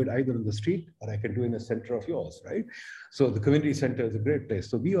 I can do it either on the street or I can do it in the center of yours, right? So the community center is a great place.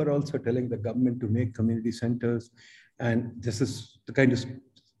 So we are also telling the government to make community centers, and this is the kind of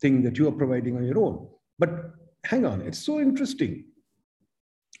thing that you are providing on your own. But hang on, it's so interesting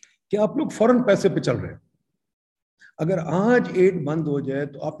कि आप लोग फौरन पैसे पे चल रहे हैं. अगर आज एड बंद हो जाए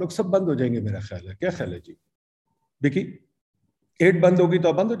तो आप लोग सब बंद हो जाएंगे, मेरा ख्याल है. क्या ख्याल है जी? देखिए, एड बंद होगी तो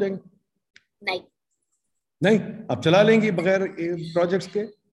आप बंद हो जाएंगे. नहीं, आप चला लेंगी बगैर प्रोजेक्ट्स के.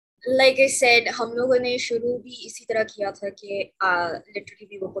 Like I said, हम लोगों ने शुरू भी इसी तरह किया था कि literally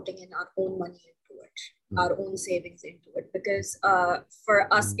we were putting in our own money into it, our own savings into it, because for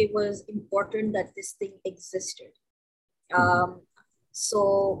us it was important that this thing existed.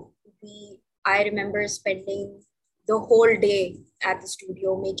 So I remember spending the whole day at the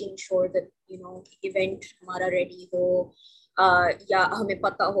studio making sure that, you know, event हमारा ready हो, या हमें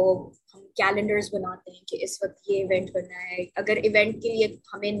पता हो, हम calendars बनाते हैं कि इस वक्त ये इवेंट करना है. अगर इवेंट के लिए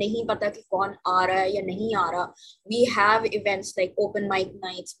हमें नहीं पता कि कौन आ रहा है या नहीं आ रहा, we have events like open mic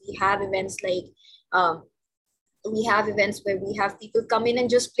nights, we have events where we have people come in and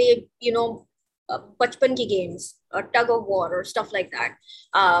just play, you know, bachpan ki games, tug of war or stuff like that.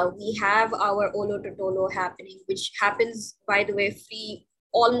 We have our Olo Totolo happening, which happens, by the way,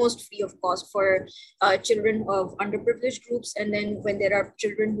 almost free of cost for children of underprivileged groups. And then when there are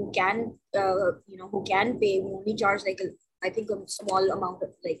children who can, who can pay, we only charge I think a small amount of,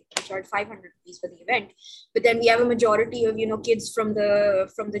 we charge 500 rupees for the event. But then we have a majority of, kids from the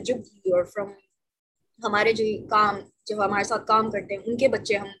Jugli or from हमारे जो हमारे साथ काम करते हैं, उनके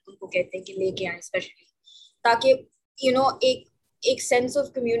बच्चे हम उनको कहते हैं कि लेके आए स्पेशली, ताकि एक एक sense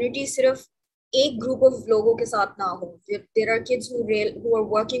of community सिर्फ एक group of लोगों के साथ ना हो. There are kids who are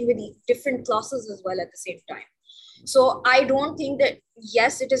working with different classes as well at the same time. So I don't think that,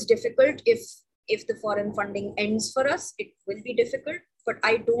 yes, it is difficult if the foreign funding ends for us. It will be difficult, but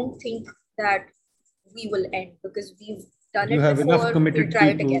I don't think that we will end because we've done you it have before. Enough committed we'll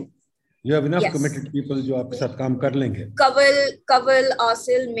try people, it again. You have enough Yes. committed people जो आपके साथ काम कर लेंगे. कवल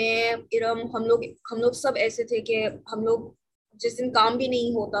आसिल में इरम हम लोग सब ऐसे थे कि हम लोग जिस दिन काम भी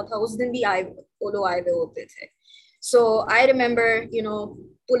नहीं होता था उस दिन भी वो लोग आए हुए होते थे. So I remember,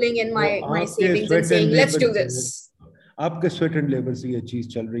 pulling in my savings and saying, let's do this. आपके sweat and labor से ये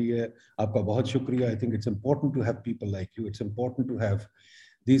चीज चल रही है. आपका बहुत शुक्रिया. I think it's important to have people like you. It's important to have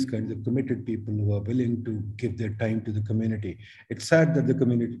these kinds of committed people who are willing to give their time to the community. It's sad that the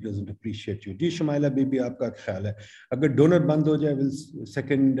community doesn't appreciate you. जी शुमाइला बीबी आपका ख्याल है अगर donor बंद हो जाए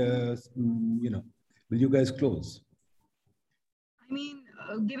will you guys close? I mean,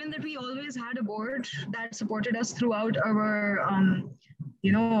 given that we always had a board that supported us throughout our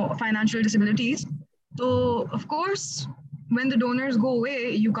financial disabilities, so of course when the donors go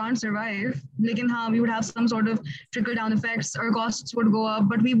away, you can't survive. Lekin haan, we would have some sort of trickle-down effects. Our costs would go up,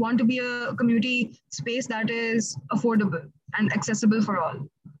 but we want to be a community space that is affordable and accessible for all.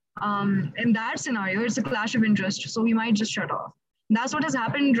 In that scenario, it's a clash of interest, so we might just shut off. That's what has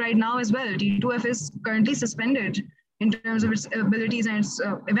happened right now as well. T2F is currently suspended in terms of its abilities and its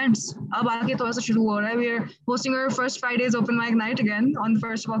events. Ab aake thoda sa shuru ho raha hai. We are hosting our first Fridays open mic night again on the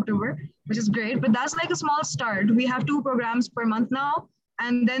 1st of October, which is great. But that's like a small start. We have 2 programs per month now,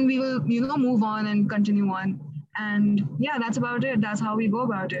 and then we will, move on and continue on. And yeah, that's about it. That's how we go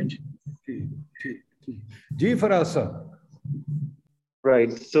about it. Ji Faraz sir.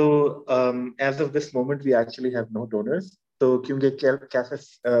 Right. So as of this moment, we actually have no donors. So क्योंकि Cafe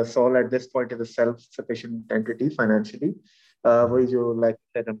Sol at this point is a self-sufficient entity financially. वही जो like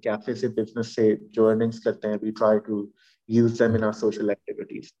said हम cafe से business से जो earnings करते हैं, we try to use them in our social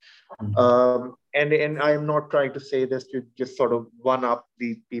activities. And I am not trying to say this to just sort of one up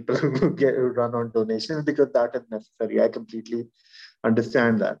the people who run on donations because that is necessary. I completely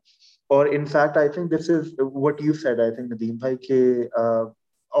understand that. Or in fact, I think this is what you said. I think Nadeem bhai ke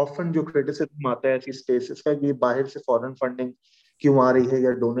often जो criticism आता है ऐसी spaces का ये बाहर से foreign funding क्यों आ रही है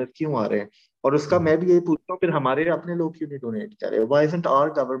या donor क्यों आ रहे हैं और उसका मैं भी यही पूछता हूँ फिर हमारे अपने लोग क्यों नहीं donate कर रहे? Why isn't our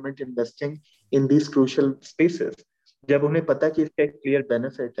government investing in these crucial spaces? जब उन्हें पता है कि इसका एक clear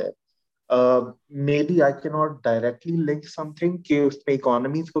benefit है. Maybe I cannot directly link something कि उसमें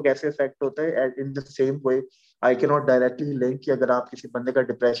economies को कैसे affect होता है and in the same way I cannot directly link कि अगर आप किसी बंदे का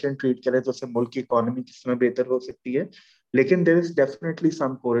depression treat करें तो उससे मुल्क की economy किस तरह बेहतर हो सकती है. लेकिन there is definitely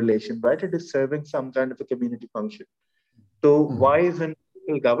some correlation, right? It is serving some kind of a community function. So why isn't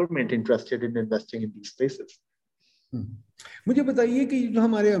the government interested in investing in these spaces? मुझे बताइए कि जो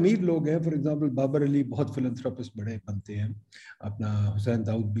हमारे अमीर लोग हैं, फॉर एग्जांपल बाबर अली बहुत फिलैंथ्रोपिस्ट बड़े बनते हैं, अपना हुसैन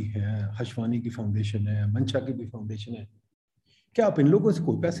दाऊद भी हैं, हशवानी की फाउंडेशन है, मंशा की भी फाउंडेशन है, क्या आप इन लोगों से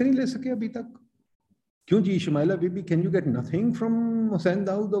कोई पैसे नहीं ले सके अभी तक? क्यों जी शुमाइला बीबी, can you get nothing from Hussain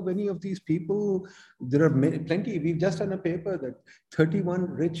Dawood or any of these people? There are plenty. We've just done a paper that 31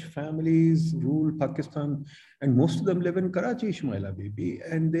 rich families rule Pakistan and most of them live in Karachi, Shumaila Bibi,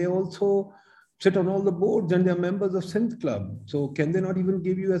 and they also sit on all the boards and they're members of Sindh Club. So can they not even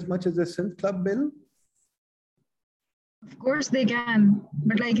give you as much as a Sindh Club bill? Of course they can,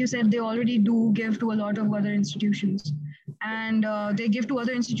 but like you said, they already do give to a lot of other institutions. And they give to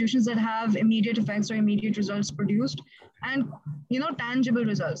other institutions that have immediate effects or immediate results produced and, tangible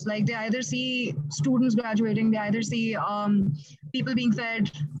results. Like they either see students graduating, they either see people being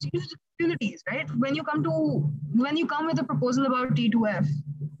fed communities, right? When you come with a proposal about T2F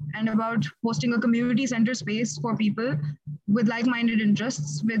and about hosting a community center space for people with like-minded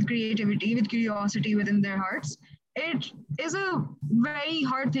interests, with creativity, with curiosity within their hearts, it is a very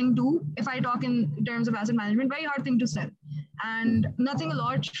hard thing to, if I talk in terms of asset management, very hard thing to sell. And nothing a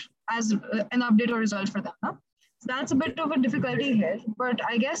lot as an update or result for them. Huh? So that's a bit of a difficulty here, but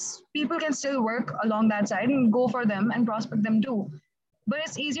I guess people can still work along that side and go for them and prospect them too. But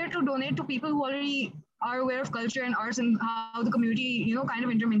it's easier to donate to people who already are aware of culture and arts and how the community, kind of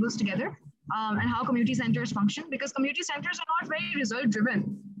intermingles together and how community centers function, because community centers are not very result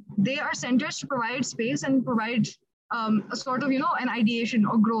driven. They are centers to provide space and provide a sort of, an ideation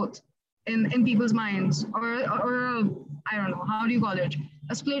or growth in people's minds or I don't know, how do you call it?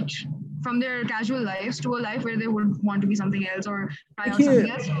 A split from their casual lives to a life where they would want to be something else or try out something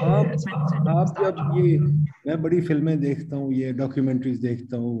else. आप जब ये मैं बड़ी फिल्में देखता हूँ, ये documentaries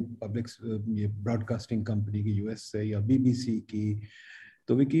देखता हूँ पब्लिक ये ब्रॉडकास्टिंग कंपनी की यूएस से या बीबीसी की,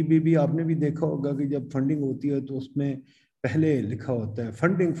 तो विकी बीबी आपने भी देखा होगा कि जब फंडिंग होती है तो उसमें पहले लिखा होता है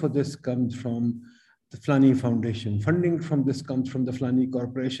funding for this comes from the Flani Foundation, funding from this comes from the Flani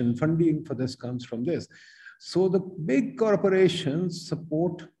Corporation, funding for this comes from this. So the big corporations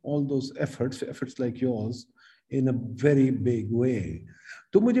support all those efforts like yours in a very big way.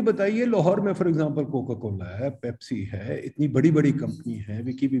 तो मुझे बताइए लाहौर में for example Coca Cola है, Pepsi है, इतनी बड़ी बड़ी company है,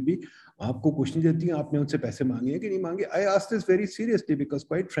 विकी बीबी आपको कुछ नहीं देती हैं, आपने उनसे पैसे मांगे हैं कि नहीं मांगे? I asked this very seriously because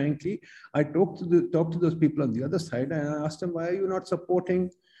quite frankly I talked to those people on the other side and I asked them, why are you not supporting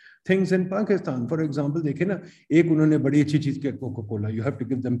things in Pakistan? For example, देखिए ना, एक उन्होंने बड़ी अच्छी चीज किया Coca Cola, you have to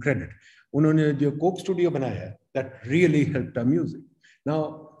give them credit. उन्होंने जो कोक स्टूडियो बनाया है, that really helped our music.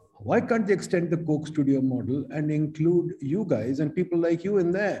 Now why can't they extend the Coke Studio model and include you guys and people like you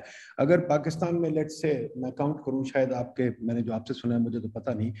in there? अगर पाकिस्तान में let's say मैं count करूं, शायद आपके, मैंने जो आपसे सुना है मुझे तो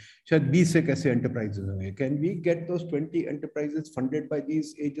पता नहीं, शायद 20 से कैसे enterprises होंगे. Can we get those 20 enterprises funded by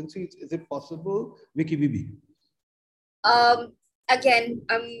these agencies? Is it possible, Vicky Bibi? Again,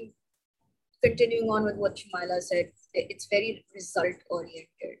 I'm continuing on with what Shumaila said. It's very result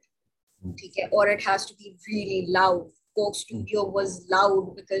oriented, okay? Or it has to be really loud. Coke Studio was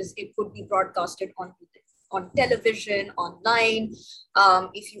loud because it could be broadcasted on television, online.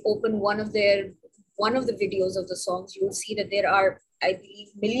 If you open one of the videos of the songs, you will see that there are, I believe,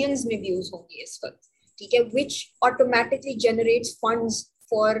 millions में views होंगे इस वक्त, ठीक है? Which automatically generates funds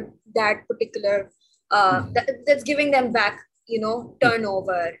for that particular, that's giving them back, you know,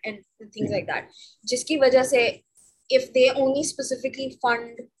 turnover and things like that. जिसकी वजह से, if they only specifically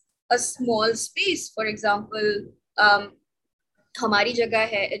fund a small space, for example, हमारी जगह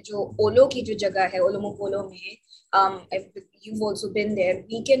है जो ओलो की जो जगह है ओलोमोपोलो में, you've also been there,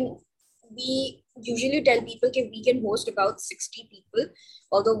 we usually tell people that we can host about 60 people,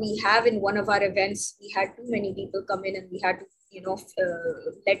 although we have in one of our events we had too many people come in and we had to, you know,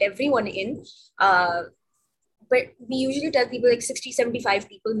 let everyone in, but we usually tell people like 60-75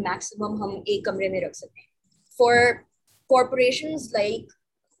 people maximum हम एक कमरे में रख सकते हैं. For corporations like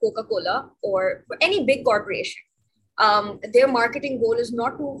Coca-Cola or any big corporation, their marketing goal is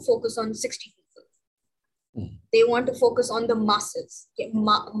not to focus on 60 people. They want to focus on the masses.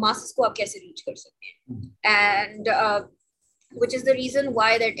 Masses को आप कैसे reach कर सकते हैं? And which is the reason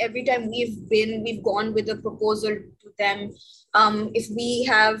why that every time we've gone with a proposal to them, if we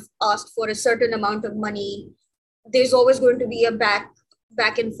have asked for a certain amount of money, there's always going to be a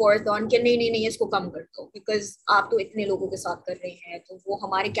back and forth on कि नहीं इसको कम कर दो, because आप तो इतने लोगों के साथ कर रहे हैं तो वो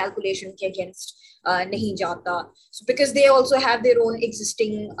हमारे calculation के against नहीं जाता. So because they also have their own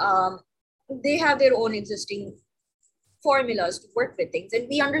existing formulas to work with things, and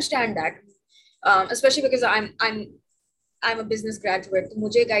we understand that, especially because I'm a business graduate, तो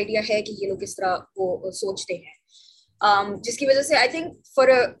मुझे एक idea है कि ये लोग किस तरह वो सोचते हैं. जिसकी वजह से I think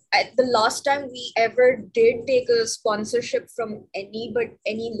the last time we ever did take a sponsorship from any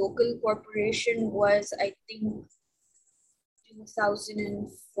local corporation was, I think,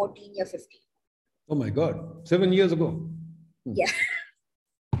 2014 or 15. Oh my God, 7 years ago. Yeah.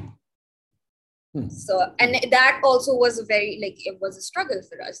 So, and that also was it was a struggle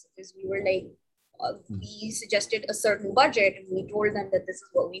for us because we were like, we suggested a certain budget and we told them that this is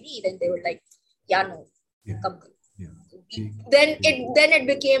what we need, and they were like, yeah, no, come. Yeah. Then it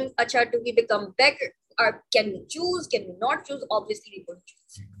became, acha, do we become better? Or can we choose? Can we not choose? Obviously, we could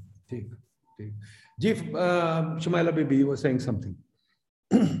choose. Jif, Shumaila Bibi, you were saying something.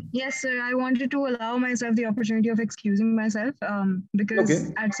 Yes, sir. I wanted to allow myself the opportunity of excusing myself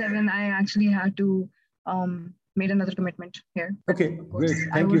because at 7 I actually had to made another commitment here. Okay, great.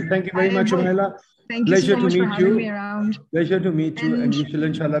 Thank you very much, Shumaila. Thank you so much for having me around. Pleasure to meet you, and we shall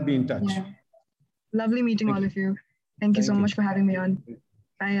inshallah be in touch. Yeah. Lovely meeting all of you. Thank you so much for having me on.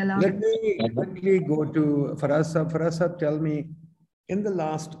 Bye, Allah. Let me quickly go to Faraz Sahab. Faraz Sahab, tell me, in the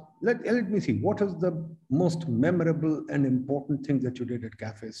last, let me see, what is the most memorable and important thing that you did at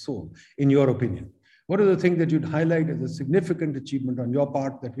Cafe Soul, in your opinion? What are the things that you'd highlight as a significant achievement on your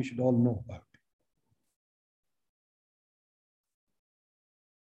part that we should all know about?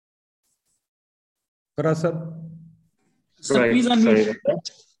 Faraz Sahab? So please unmute.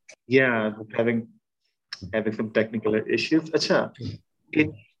 Yeah, having some technical issues. Acha,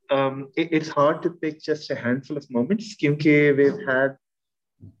 it's hard to pick just a handful of moments because we've had,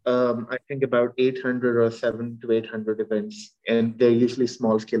 I think, about 800 or 700 to 800 events, and they're usually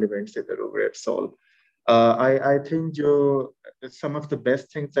small-scale events that are over at Sol. I think some of the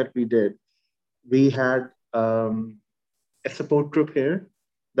best things that we did, we had a support group here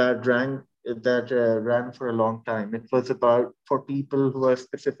that ran for a long time. It was for people who are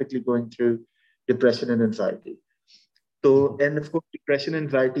specifically going through depression and anxiety. So, and of course, depression,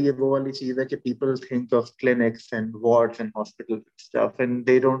 anxiety, ये वो वाली चीज़ है कि people think of clinics and wards and hospitals and stuff, and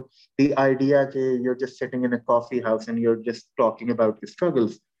they don't, the idea that you're just sitting in a coffee house and you're just talking about your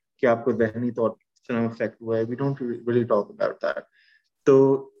struggles, कि आपको ज़हनी तौर पर affect हुआ है, we don't really talk about that.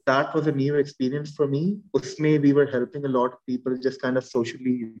 So that was a new experience for me. Usme we were helping a lot of people just kind of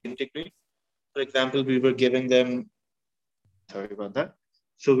socially integrate. For example, we were giving them, sorry about that.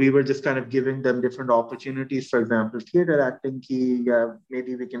 So we were just kind of giving them different opportunities. For example, theater acting,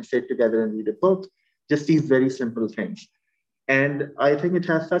 maybe we can sit together and read a book, just these very simple things. And I think it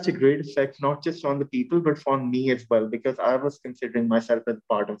has such a great effect, not just on the people, but on me as well, because I was considering myself as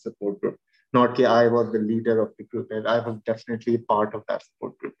part of the support group. Not that I was the leader of the group, and I was definitely a part of that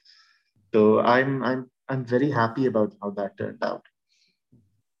support group. So I'm very happy about how that turned out.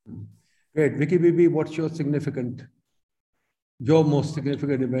 Great. Vicky Bibi, what's your most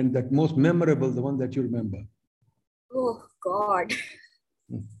significant event, that most memorable, the one that you remember? Oh, God.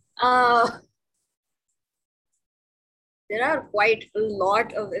 There are quite a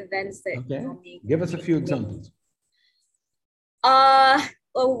lot of events that give us a few examples.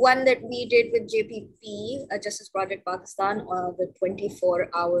 One that we did with JPP, Justice Project Pakistan, the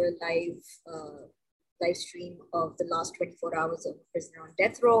 24-hour live stream of the last 24 hours of a prisoner on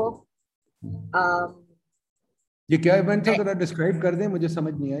death row. ये क्या event था, जरा describe कर दें, मुझे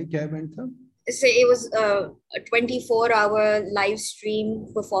समझ नहीं आई क्या event था? So it was a 24-hour live stream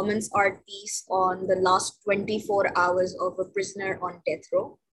performance art piece on the last 24 hours of a prisoner on death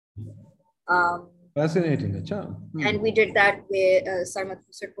row. Fascinating. And we did that with Sarmat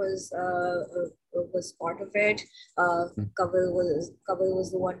Pusat was part of it. Kaval was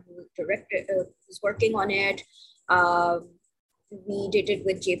the one who directed, was working on it. We did it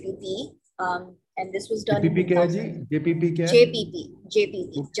with JPP. And this was done JPP,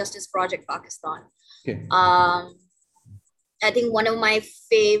 Justice Project Pakistan. Okay. I think one of my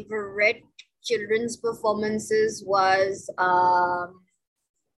favorite children's performances was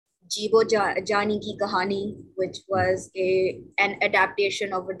Jibo Jani Ki Kahani, which was an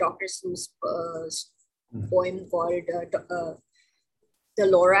adaptation of a Dr. Seuss poem called The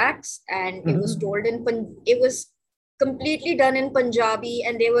Lorax, and it was told it was completely done in Punjabi,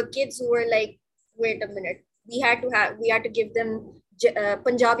 and there were kids who were like, wait a minute, we had to give them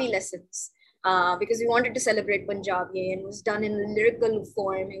Punjabi lessons because we wanted to celebrate Punjabi, and it was done in lyrical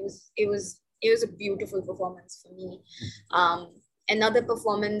form. It was a beautiful performance for me. Another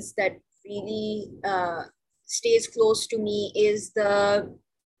performance that really stays close to me is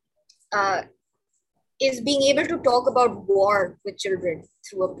being able to talk about war with children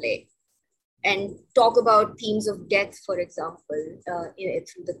through a play, and talk about themes of death, for example,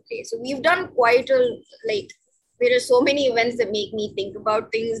 through the play. So we've done quite there are so many events that make me think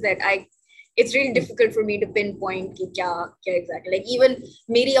about things that it's really difficult for me to pinpoint ki kya exactly. Like even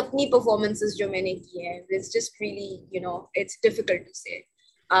meri apni performances jo maine ki hai, it's just really, it's difficult to say.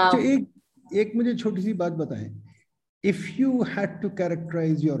 एक मुझे छोटी सी बात बताएं. If you had to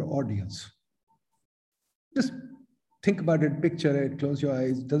characterize your audience, just think about it, picture it, close your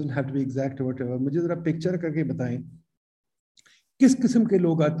eyes, doesn't have to be exact or whatever. मुझे जरा picture करके बताएं किस किस्म के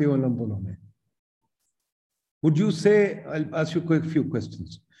लोग आते हैं ओलंपोलो में. Would you say, I'll ask you a few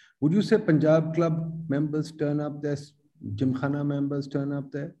questions. Would you say Punjab Club members turn up there, Gymkhana members turn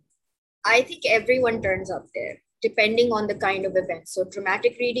up there? I think everyone turns up there, depending on the kind of event. So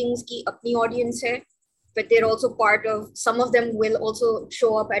dramatic readings ki apni audience hai, but they're also part of, some of them will also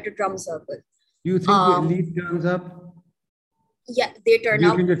show up at a drum circle. Do you think the elite turns up? Yeah, they turn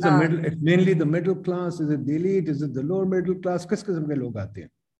up. Do you think it's mainly the middle class? Is it the elite? Is it the lower middle class? किस किस्म के लोग आते हैं?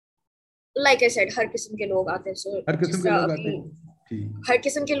 Like I said, हर किस्म के लोग आते हैं. So हर किस्म के लोग आते हैं. हर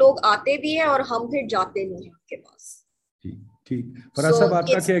किस्म के लोग आते भी हैं और हम फिर जाते नहीं हैं उनके पास. ठीक. फराज साहब,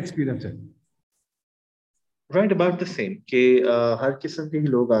 आपका क्या experience है? Right, about the same. कि हर किस्म के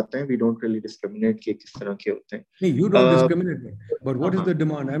लोग आते हैं. We don't really discriminate कि किस तरह के होते हैं. नहीं, you don't discriminate. But what is the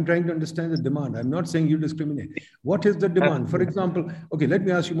demand? I'm trying to understand the demand. I'm not saying you discriminate. What is the demand? For example, okay, let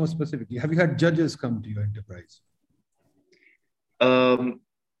me ask you more specifically. Have you had judges come to your enterprise?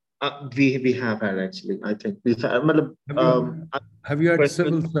 We have had, actually. I think we've had. Have you had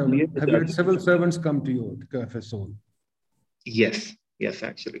civil servants? Have you had civil servants come to you, Cafe Soul? Yes,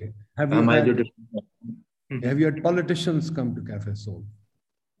 actually. Okay. Have you had politicians come to Cafe Soul?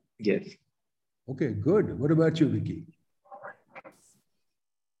 Yes. Okay, good. What about you, Vicky?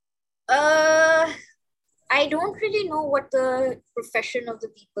 I don't really know what the profession of the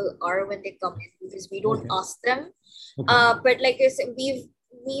people are when they come in, because we don't ask them. Okay. But like I said, we've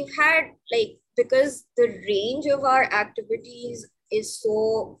had, because the range of our activities is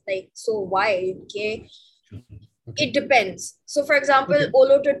so wide, okay? Okay. It depends. So for example,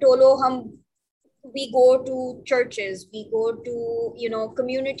 Olo Totolo, we go to churches, we go to, you know,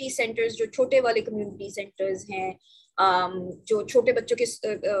 community centers, जो छोटे वाले community centers हैं, जो छोटे बच्चों के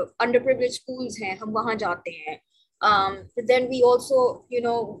underprivileged schools हैं, हम वहाँ जाते हैं. Then we also, you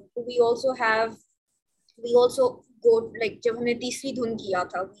know, we also go, like जब हमने तीसरी धुन किया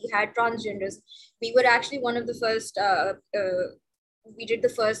था, we had transgenders. We were actually one of the first, we did the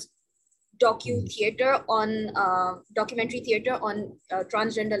first documentary theater on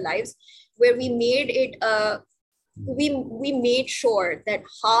transgender lives, where we made it we made sure that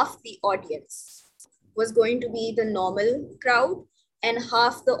half the audience was going to be the normal crowd and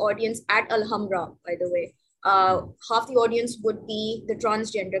half the audience at Alhambra, by the way, half the audience would be the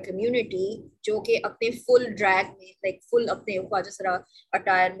transgender community, जो कि अपने full drag में, like full अपने उपाजसरा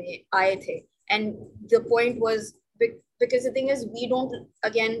attire में आए थे. And the point was, because the thing is, we don't,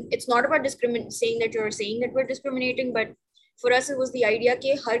 again, it's not about saying that you're saying that we're discriminating, but for us it was the idea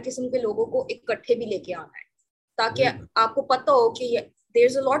कि हर किस्म के लोगों को इकट्ठे भी लेके आना है, ताकि आपको पता हो कि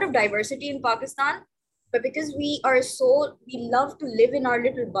there's a lot of diversity in Pakistan, but because we love to live in our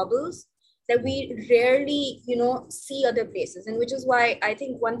little bubbles, that we rarely, you know, see other places. And which is why I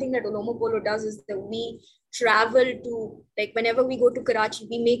think one thing that Olomo Polo does is that we travel to, like, whenever we go to Karachi,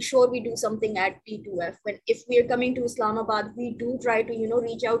 we make sure we do something at T2F. If we are coming to Islamabad, we do try to, you know,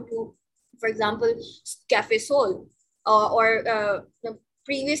 reach out to, for example, Cafe Soul, or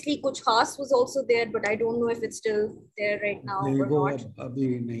previously Kuch Khas was also there, but I don't know if it's still there right now or not.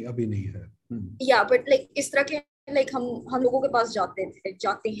 abhi nahi hai. Yeah, but like इस तरह के, like हम लोगों के पास जाते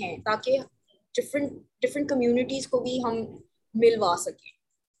हैं ताकि different communities को भी हम मिलवा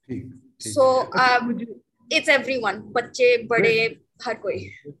सकें. So it's everyone, बच्चे बड़े हर कोई.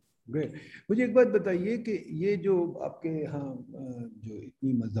 Great. मुझे एक बात बताइए कि ये जो आपके यहाँ जो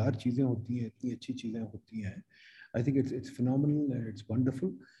इतनी मजेदार चीजें होती हैं, इतनी अच्छी चीजें होती हैं, I think it's phenomenal and it's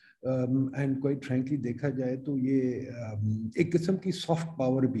wonderful. And quite frankly देखा जाए तो ये एक किस्म की soft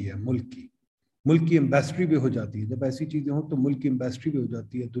power भी है मुल्क की एम्बेसडरी भी हो जाती है. जब ऐसी चीजें हो तो मुल्क की एम्बेसडरी भी हो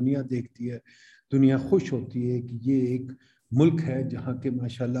जाती है, दुनिया देखती है, दुनिया खुश होती है कि ये एक मुल्क है जहाँ के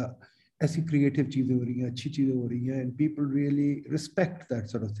माशाल्लाह ऐसी क्रिएटिव चीजें हो रही हैं, अच्छी चीजें हो रही हैं, and people really respect that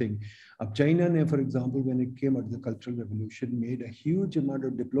sort of thing. अब चाइना ने for example when it came out the cultural revolution made a huge amount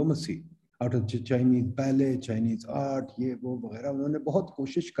of diplomacy out of Chinese ballet, Chinese art, ये वो वगैरह. उन्होंने बहुत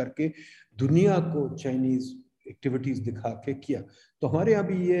कोशिश करके दुनिया को चाइनीज एक्टिविटीज दिखा के किया. तो हमारे यहाँ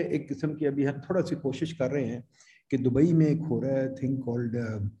भी ये एक किस्म की अभी हम थोड़ा सी कोशिश कर रहे हैं कि दुबई में एक हो रहा है thing called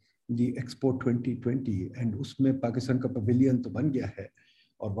the expo 2020, and उसमें पाकिस्तान का पवेलियन तो बन गया है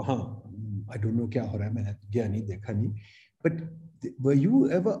और वहाँ आई डोंट नो क्या हो रहा है, मैंने गया नहीं, देखा नहीं. But were you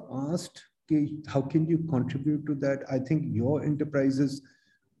ever asked कि how can you contribute to that? I think your enterprises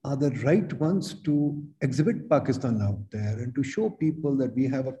are the right ones to exhibit Pakistan out there and to show people that we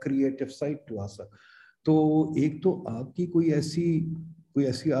have a creative side to us. तो एक तो आपकी कोई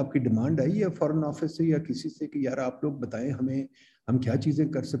ऐसी आपकी demand आई है foreign office से या किसी से कि यार आप लोग बताएं हमें, हम क्या चीजें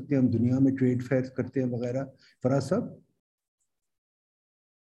कर सकते हैं, हम दुनिया में ट्रेड फेयर करते हैं वगैरह? फराज साहब?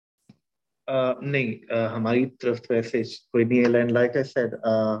 नहीं, हमारी तरफ तो ऐसे कोई नहीं है. लाइक आई सेड,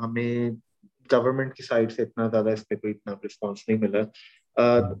 हमें गवर्नमेंट की साइड से इतना ज्यादा इस पे कोई इतना रिस्पांस नहीं मिला.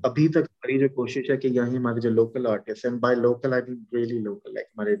 अभी तक हमारी जो कोशिश है कि यहाँ हमारे जो लोकल आर्टिस्ट हैं, by local I mean really local, like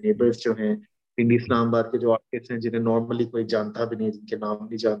हमारे नेबर्स जो हैं इस्लामाबाद के जो आर्टिस्ट हैं जिन्हें नॉर्मली कोई जानता भी नहीं, जिनके नाम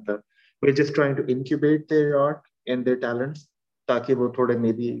नहीं जानता, we're just trying to incubate their art and their talents ताकि वो थोड़े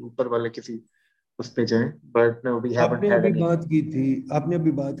मे बी ऊपर वाले किसी उस पे जाएं. But no, we haven't had any. आपने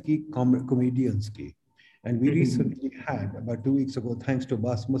अभी बात की comedians की, and we recently had about 2 weeks ago, thanks to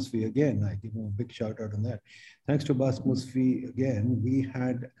Bas Musfi again, I give him a big shout out on that. Thanks to Bas Musfi again, we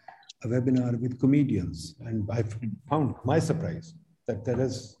had a webinar with comedians, and I found my surprise that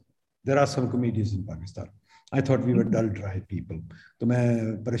there are some comedians in Pakistan. I thought we were dull, dry people. तो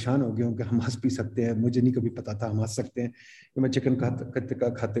मैं परेशान हो गया हूँ कि हम हंस भी सकते हैं. मुझे नहीं कभी पता था हम हंस सकते हैं, कि मैं चिकन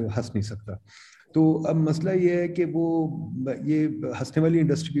खाते हुए हंस नहीं सकता. तो अब मसला ये है कि वो ये हंसने वाली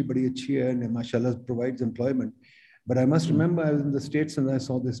इंडस्ट्री भी बड़ी अच्छी है and माशाल्लाह provides employment. But I must remember I was in the States and I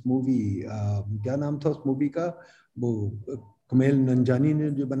saw this movie. क्या नाम था उस मूवी का? वो कुमेल नंजानी ने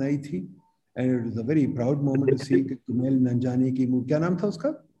जो बनाई थी. And it was a very proud moment to see कि कुमेल नंजानी की मूवी, क्या नाम था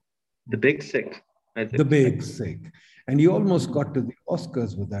उसका? The Big Sick. The Big Sick. And he almost got to the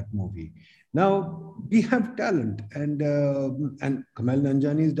Oscars with that movie. Now, we have talent, and Kamal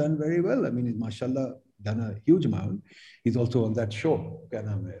Nanjiani has done very well. I mean, he's, mashallah, done a huge amount. He's also on that show,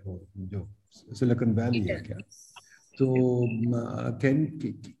 Silicon Valley. So,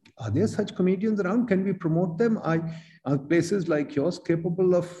 Are there such comedians around? Can we promote them? Are places like yours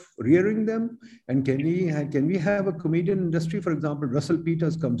capable of rearing them? And can we have a comedian industry? For example, Russell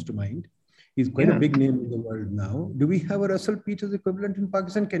Peters comes to mind. He's quite a big name in the world now. Do we have a Russell Peters equivalent in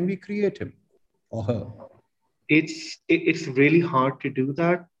Pakistan? Can we create him or her? It's really hard to do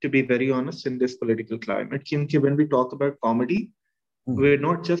that, to be very honest, in this political climate. When we talk about comedy, we're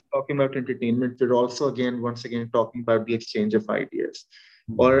not just talking about entertainment. We're also, once again, talking about the exchange of ideas.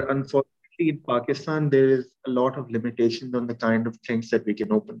 Or unfortunately, in Pakistan, there is a lot of limitations on the kind of things that we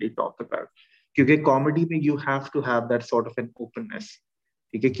can openly talk about. Because comedy, you have to have that sort of an openness.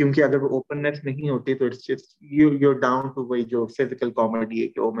 Because if openness नहीं होती, तो it's just you're down to वही जो physical comedy है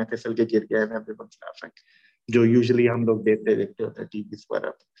कि ओ मैं फिसल के गिर गया and everyone's laughing. जो usually हम लोग देखते होते हैं TVs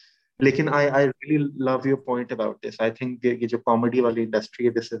पर. लेकिन I really love your point about this. I think ये जो comedy वाली industry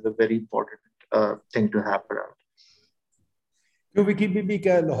है, this is a very important thing to have around. क्यों विकी बीबी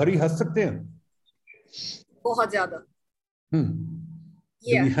क्या लाहौरी हंस सकते हैं? बहुत ज़्यादा.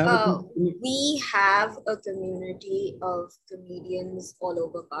 Yeah, we have a community of comedians all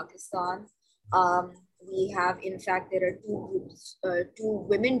over Pakistan. We have, in fact, there are two groups, two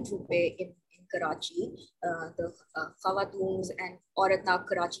women troupe in Karachi, the Khawatoons and Auratnag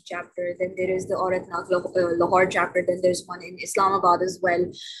Karachi chapter. Then there is the Auratnag Lahore chapter. Then there's one in Islamabad as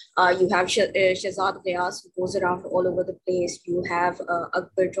well. You have Shahzad Ghias, who goes around all over the place. You have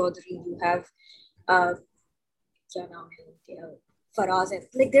Akbar Chaudhary. You have Faraz.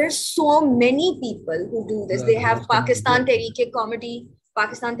 Like there are so many people who do this. They have Pakistan Tehreek Comedy.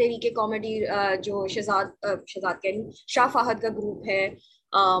 Pakistan Tehreek Comedy, जो Shahzad कह Shah Fahad का group है,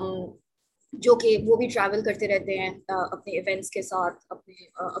 जो कि वो भी travel करते रहते हैं अपने events के साथ,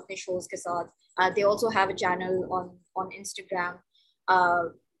 अपने shows के साथ. They also have a channel on Instagram.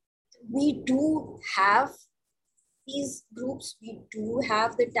 We do have these groups. We do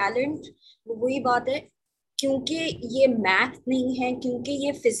have the talent. वही बात है, क्योंकि ये मैथ नहीं है, क्योंकि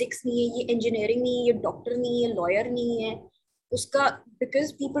ये फिजिक्स नहीं है, ये इंजीनियरिंग नहीं है, ये डॉक्टर नहीं है, लॉयर नहीं है, उसका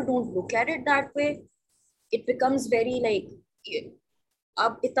because people don't look at it that way, it becomes very like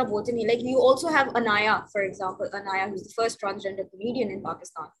अब इतना बोलते नहीं. Like you also have Anaya, for example, Anaya, who's the first transgender comedian in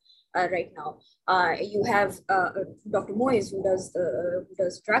Pakistan right now. You have Dr. Moiz, who does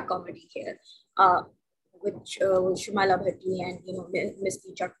drag comedy here, with Shumala Bhatti and Miss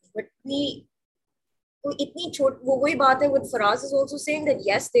P. Chutney. But वही बात है with Faraz is also saying that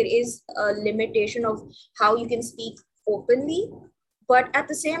yes, there is a limitation of how you can speak openly, but at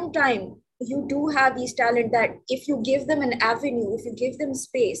the same time you do have these talent that if you give them an avenue, if you give them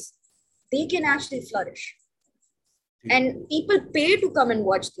space, they can actually flourish. And people pay to come and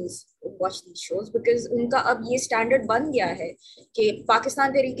watch these shows because उनका अब ये standard बन गया है कि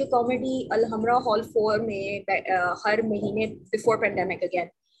पाकिस्तान तहरीक comedy Alhamra hall 4 में हर महीने before pandemic again,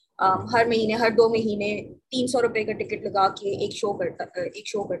 हर महीने हर 2 महीने 300 रुपए का टिकट लगा के एक शो करता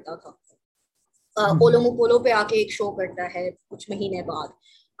था. पोलो मुपोलो पे आके एक शो करता है कुछ महीने बाद.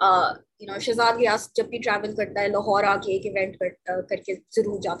 शहजाद गियास जब भी ट्रैवल करता है लाहौर आके एक इवेंट करके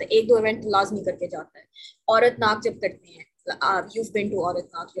जरूर जाता है, 1-2 इवेंट लाजमी करके जाता है. औरतनाक जब करते हैं, you've been to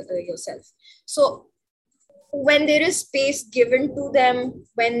औरतनाक yourself. So when there is space given to them,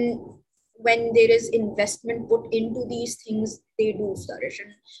 when there is investment put into these things, they do flourish.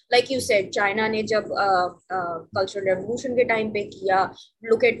 And like you said, China ने जब cultural revolution के time पे किया,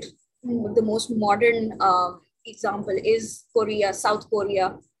 look at the most modern example is Korea, South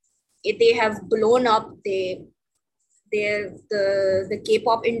Korea. They have blown up. The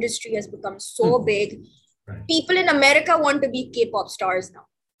K-pop industry has become so big. Right. People in America want to be K-pop stars now.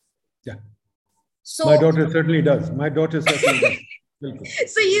 Yeah. So my daughter certainly does.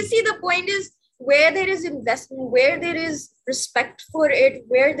 So you see, the point is where there is investment, where there is respect for it,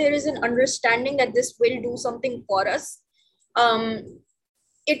 where there is an understanding that this will do something for us,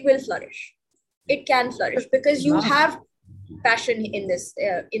 it will flourish. It can flourish because you have passion in this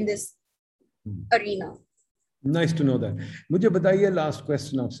arena. Nice to know that. मुझे बताइए last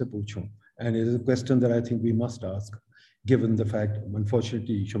question आपसे पूछूं, and it is a question that I think we must ask, given the fact,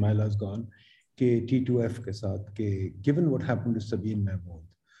 unfortunately, Shumaila is gone. कि T2F के साथ, कि given what happened to Sabeen Mahmood,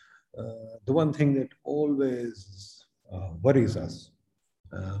 the one thing that always worries us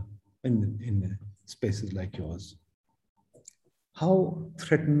in spaces like yours, how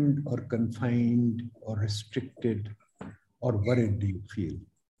threatened or confined or restricted or worried do you feel?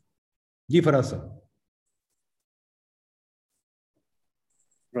 Ji Faraz sir.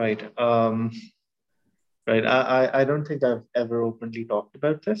 Right. Right. I don't think I've ever openly talked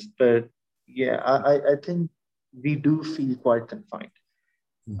about this, but yeah, I think we do feel quite confined.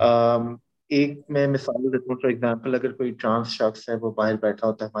 एक मैं मिसाल देता हूँ, for example अगर कोई trans शख्स है वो बाहर बैठा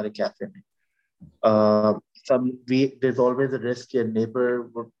होता है हमारे कैफे में, there's always a risk your neighbor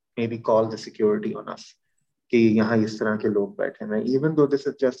would maybe call the security on us कि यहाँ इस तरह के लोग बैठे हैं, even though this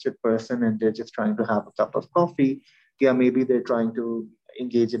is just a person and they're just trying to have a cup of coffee, या maybe they're trying to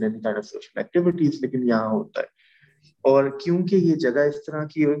engage in any kind of social activities, लेकिन यहाँ होता है. और क्योंकि ये जगह इस तरह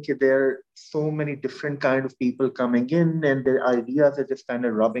की है कि there are so many different kind of people coming in and their ideas are just kind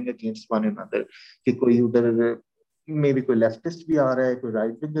of rubbing against one another, कि कोई उधर maybe कोई leftist भी आ रहा है, कोई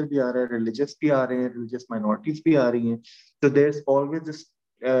right winger भी आ रहा है, religious भी आ रहे हैं, religious minorities भी आ रही हैं. So there's always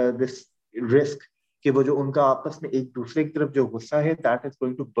this risk कि वो जो उनका आपस में एक दूसरे की तरफ जो गुस्सा है, that is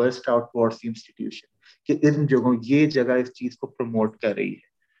going to burst out towards the institution, कि इन जगहों ये जगह इस चीज को प्रमोट कर रही है,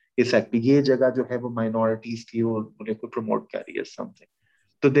 exactly ये जगह जो है वो minorities की वो उन्हें को प्रमोट कर रही है something.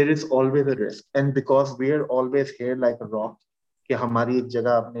 So there is always a risk, and because we are always here like a rock, कि हमारी एक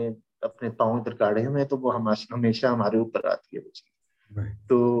जगह अपने पाँव इधर गाड़े हुए हैं, तो वो हमेशा हमारे ऊपर आती है वो चीज.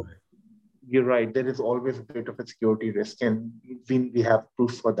 तो you're right, there is always a bit of a security risk, and we have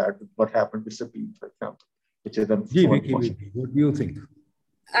proof for that with what happened to Sabine, for example, which is unfortunate. What do you think?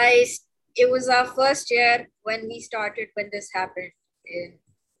 It was our first year when we started, when this happened.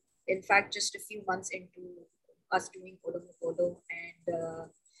 In fact, just a few months into us doing Photo, and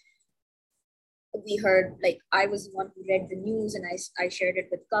we heard, like, I was the one who read the news, and I shared it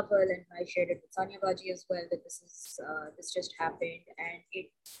with Kapil, and I shared it with Sanya Baji as well, that this just happened, and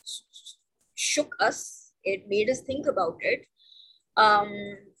it shook us. It made us think about it.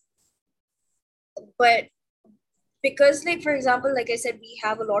 But because, like, for example, like I said, we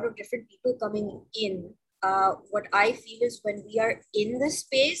have a lot of different people coming in. What I feel is when we are in the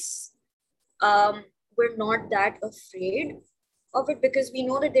space, we're not that afraid of it, because we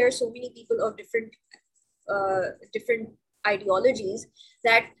know that there are so many people of different ideologies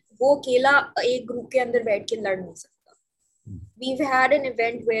that वो अकेला एक group के अंदर बैठ के लड़ नहीं सकता. We've had an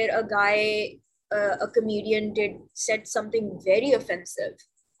event where a guy, a comedian, said something very offensive,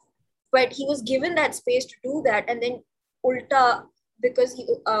 but he was given that space to do that, and then ulta, because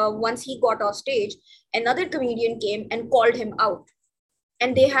once he got off stage, another comedian came and called him out,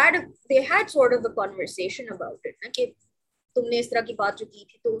 and they had sort of a conversation about it, ना कि तुमने इस तरह की बात जो की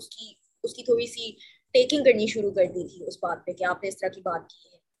थी, तो उसकी थोड़ी सी टेकिंग करनी शुरू कर दी थी उस बात पे कि आपने इस तरह की बात की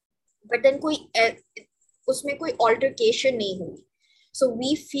है, बट देन उसमें कोई altercation नहीं हुई. So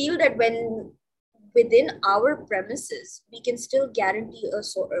we feel that when within our premises, we can still guarantee a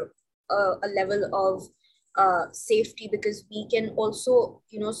sort of a level of safety, because we can also,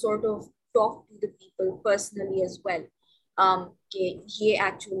 sort of talk to the people personally as well. कि ये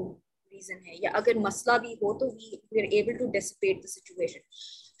actual reason है, या अगर मसला भी हो तो we are able to dissipate the situation.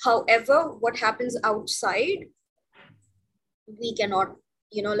 However, what happens outside, we cannot,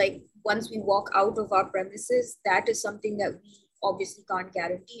 like, once we walk out of our premises, that is something that we obviously can't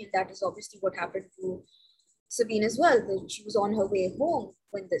guarantee, and that is obviously what happened to Sabine as well. She was on her way home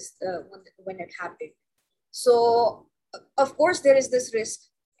when when it happened. So of course there is this risk,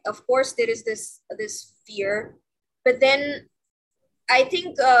 of course there is this fear, but then I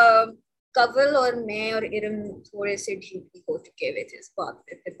think Kaval और मैं और इरम थोड़े से ढीठ भी हो चुके हुए थे इस बात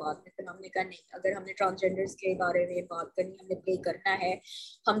पे. फिर हमने कहा नहीं, अगर हमने ट्रांसजेंडर्स के बारे में बात करनी, हमने प्ले करना है,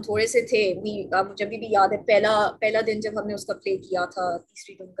 हम थोड़े से थे. मुझे अभी भी याद है पहला दिन जब हमने उसका प्ले किया था,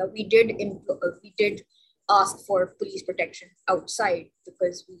 तीसरी टीम का, we did ask for police protection outside,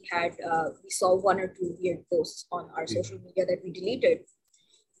 because we saw one or two weird posts on our social media that we deleted.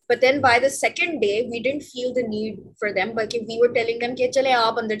 But then by the second day, we didn't feel the need for them, but we were telling them कि चले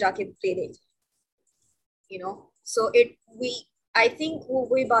आप अंदर जाके play दें, So I think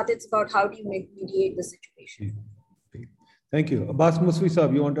वही बात, it's about how do you mediate the situation. Thank you. Abbas Muswi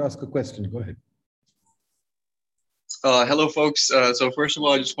Saab, you want to ask a question? Go ahead. Hello, folks. So first of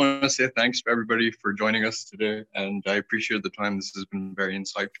all, I just want to say thanks for everybody for joining us today, and I appreciate the time. This has been very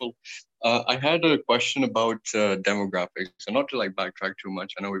insightful. I had a question about demographics, and not to backtrack too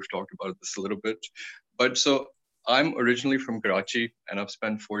much. I know we've talked about this a little bit, but so I'm originally from Karachi, and I've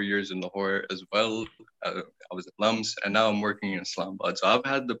spent 4 years in Lahore as well. I was at LUMS, and now I'm working in Islamabad. So I've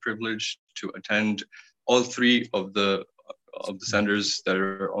had the privilege to attend all three of the centers that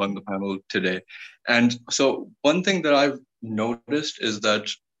are on the panel today. And so one thing that I've noticed is that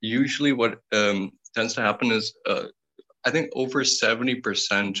usually what tends to happen is I think over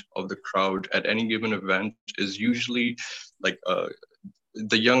 70% of the crowd at any given event is usually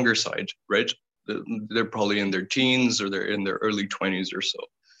the younger side, right? They're probably in their teens or they're in their early 20s or so.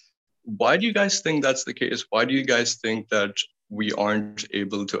 Why do you guys think that's the case? Why do you guys think that we aren't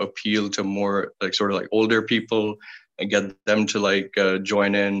able to appeal to more older people get them to like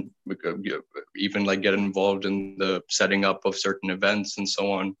join in, even like get involved in the setting up of certain events and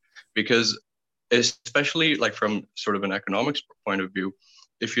so on. Because especially like from sort of an economics point of view,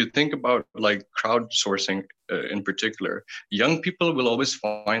 if you think about like crowdsourcing in particular, young people will always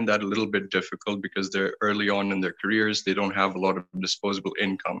find that a little bit difficult because they're early on in their careers, they don't have a lot of disposable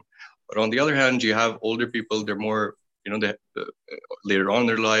income. But on the other hand, you have older people, they're more, you know, they later on in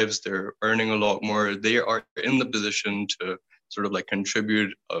their lives, they're earning a lot more. They are in the position to sort of like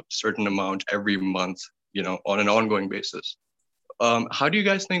contribute a certain amount every month, you know, on an ongoing basis. How do you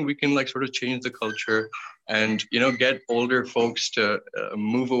guys think we can like sort of change the culture and, you know, get older folks to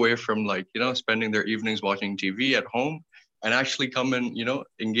move away from like, you know, spending their evenings watching TV at home and actually come and, you know,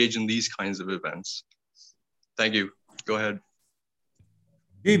 engage in these kinds of events? Thank you. Go ahead.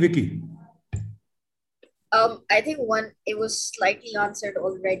 Hey, Vicky. I think it was slightly answered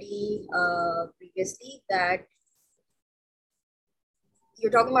already previously, that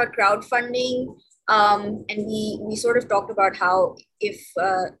you're talking about crowdfunding. And we sort of talked about how if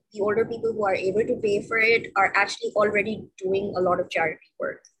the older people who are able to pay for it are actually already doing a lot of charity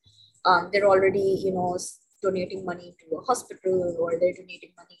work. They're already, you know, donating money to a hospital, or they're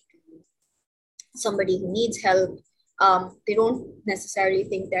donating money to somebody who needs help. They don't necessarily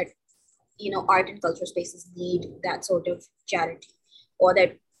think that, you know, art and culture spaces need that sort of charity, or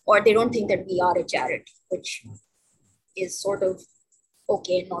they don't think that we are a charity, which is sort of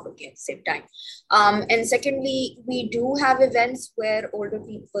okay, not okay at the same time. And secondly, we do have events where older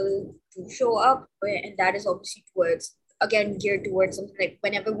people do show up, and that is obviously geared towards something like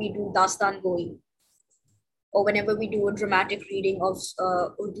whenever we do Dastan Goi, or whenever we do a dramatic reading of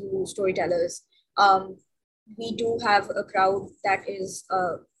Urdu storytellers, we do have a crowd that is,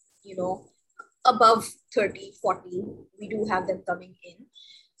 you know, above 30, 40. We do have them coming in.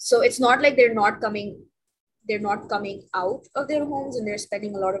 So it's not like they're not coming out of their homes and they're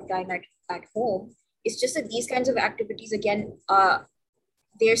spending a lot of time at home. It's just that these kinds of activities, again,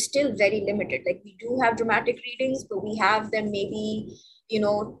 they're still very limited. Like, we do have dramatic readings, but we have them maybe, you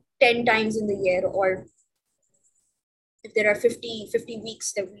know, 10 times in the year, or if there are 50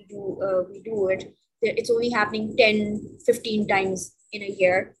 weeks that we do it, it's only happening 10, 15 times in a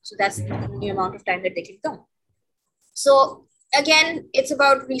year. So that's the only amount of time that they can come. So again, it's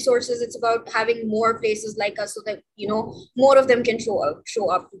about resources. It's about having more places like us so that, you know, more of them can show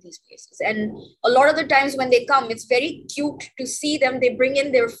up to these places. And a lot of the times when they come, it's very cute to see them. They bring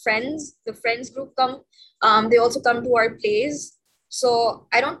in their friends. The friends group come. They also come to our plays. So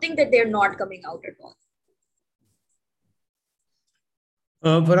I don't think that they're not coming out at all.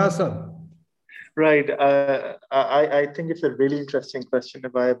 Farasa. Right. I think it's a really interesting question,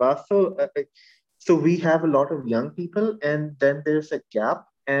 Abhay. So we have a lot of young people, and then there's a gap,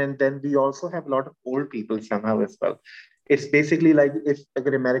 and then we also have a lot of old people somehow as well. It's basically like, if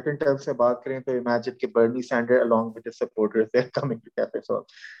agar American terms mein baat karein, to imagine that Bernie Sanders along with his supporters, they're coming to Cafe Sol,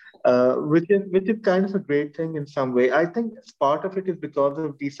 which is kind of a great thing in some way. I think part of it is because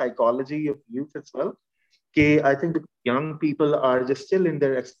of the psychology of youth as well. I think the young people are just still in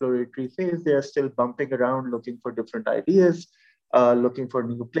their exploratory phase. They are still bumping around, looking for different ideas, looking for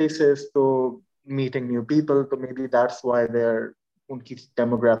new places, so meeting new people. So maybe that's why unki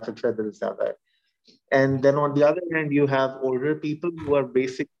demographic feather is there. And then on the other hand, you have older people who are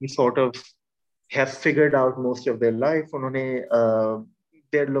basically sort of have figured out most of their life.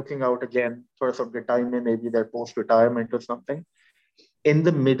 They're looking out again for some retirement, maybe they're post-retirement or something. In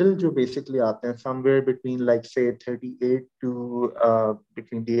the middle, jo basically aate hain, somewhere between, like, say 38 to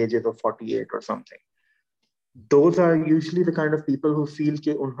between the ages of 48 or something. Those are usually the kind of people who feel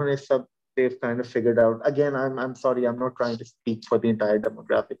that they've kind of figured out. Again, I'm sorry, I'm not trying to speak for the entire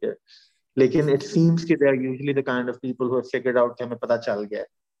demographic here. Lekin it seems that they are usually the kind of people who have figured out that hame pata chal gaya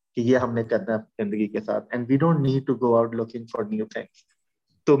ki ye humne karna hai zindagi ke sath, and we don't need to go out looking for new things.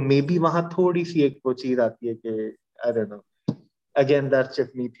 So maybe wahan thodi si ek wo cheez aati hai ki, I don't know. Again, that's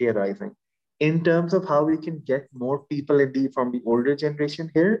just me theorizing. In terms of how we can get more people from the older generation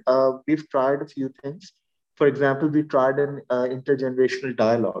here, we've tried a few things. For example, we tried an intergenerational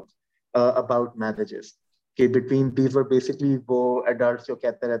dialogue about marriages. Okay, between these were basically wo adults jo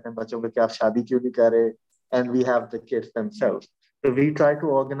kehte rehte hain bachon ko ki aap shaadi kyun nahi kar rahe, and we have the kids themselves. So we tried to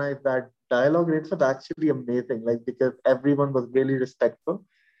organize that dialogue. It was actually amazing, like, because everyone was really respectful,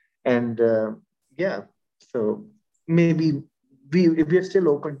 and yeah. So maybe we are still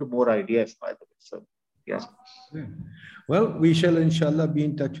open to more ideas, by the way. So yeah. Well, we shall inshallah be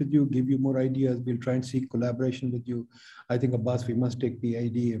in touch with you, give you more ideas. We'll try and seek collaboration with you. I think, Abbas, we must take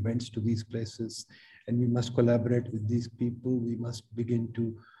PID events to these places, and we must collaborate with these people. We must begin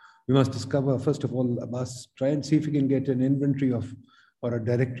to We must discover, first of all, Abbas, try and see if we can get an inventory of, or a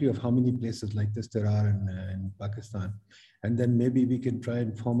directory of how many places like this there are in Pakistan. And then maybe we can try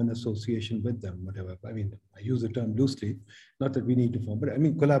and form an association with them, whatever. I mean, I use the term loosely, not that we need to form, but I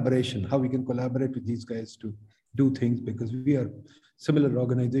mean collaboration, how we can collaborate with these guys to do things, because we are similar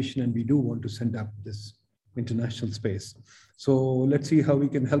organization and we do want to send up this international space. So let's see how we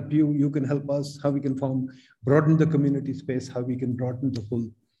can help you, you can help us, how we can broaden the community space, how we can broaden the whole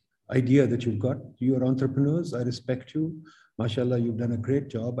idea that you've got. You are entrepreneurs, I respect you. MashaAllah, you've done a great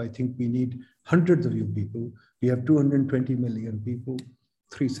job. I think we need hundreds of you people. We have 220 million people.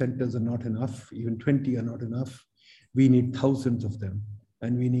 3 centers are not enough. Even 20 are not enough. We need thousands of them.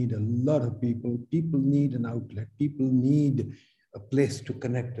 And we need a lot of people. People need an outlet. People need a place to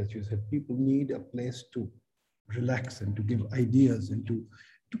connect, as you said. People need a place to relax and to give ideas and to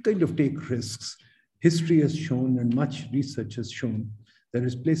kind of take risks. History has shown, and much research has shown, there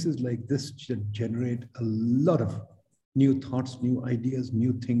is places like this that generate a lot of new thoughts, new ideas,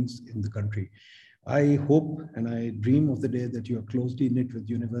 new things in the country. I hope and I dream of the day that you are closely knit with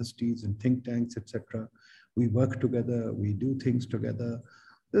universities and think tanks, etc. We work together, we do things together.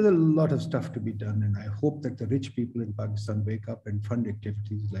 There's a lot of stuff to be done, and I hope that the rich people in Pakistan wake up and fund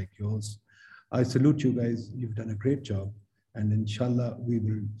activities like yours. I salute you guys. You've done a great job, and inshallah, we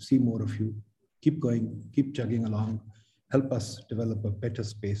will see more of you. Keep going, keep chugging along. Help us develop a better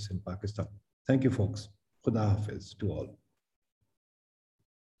space in Pakistan. Thank you, folks. Khuda Hafiz to all.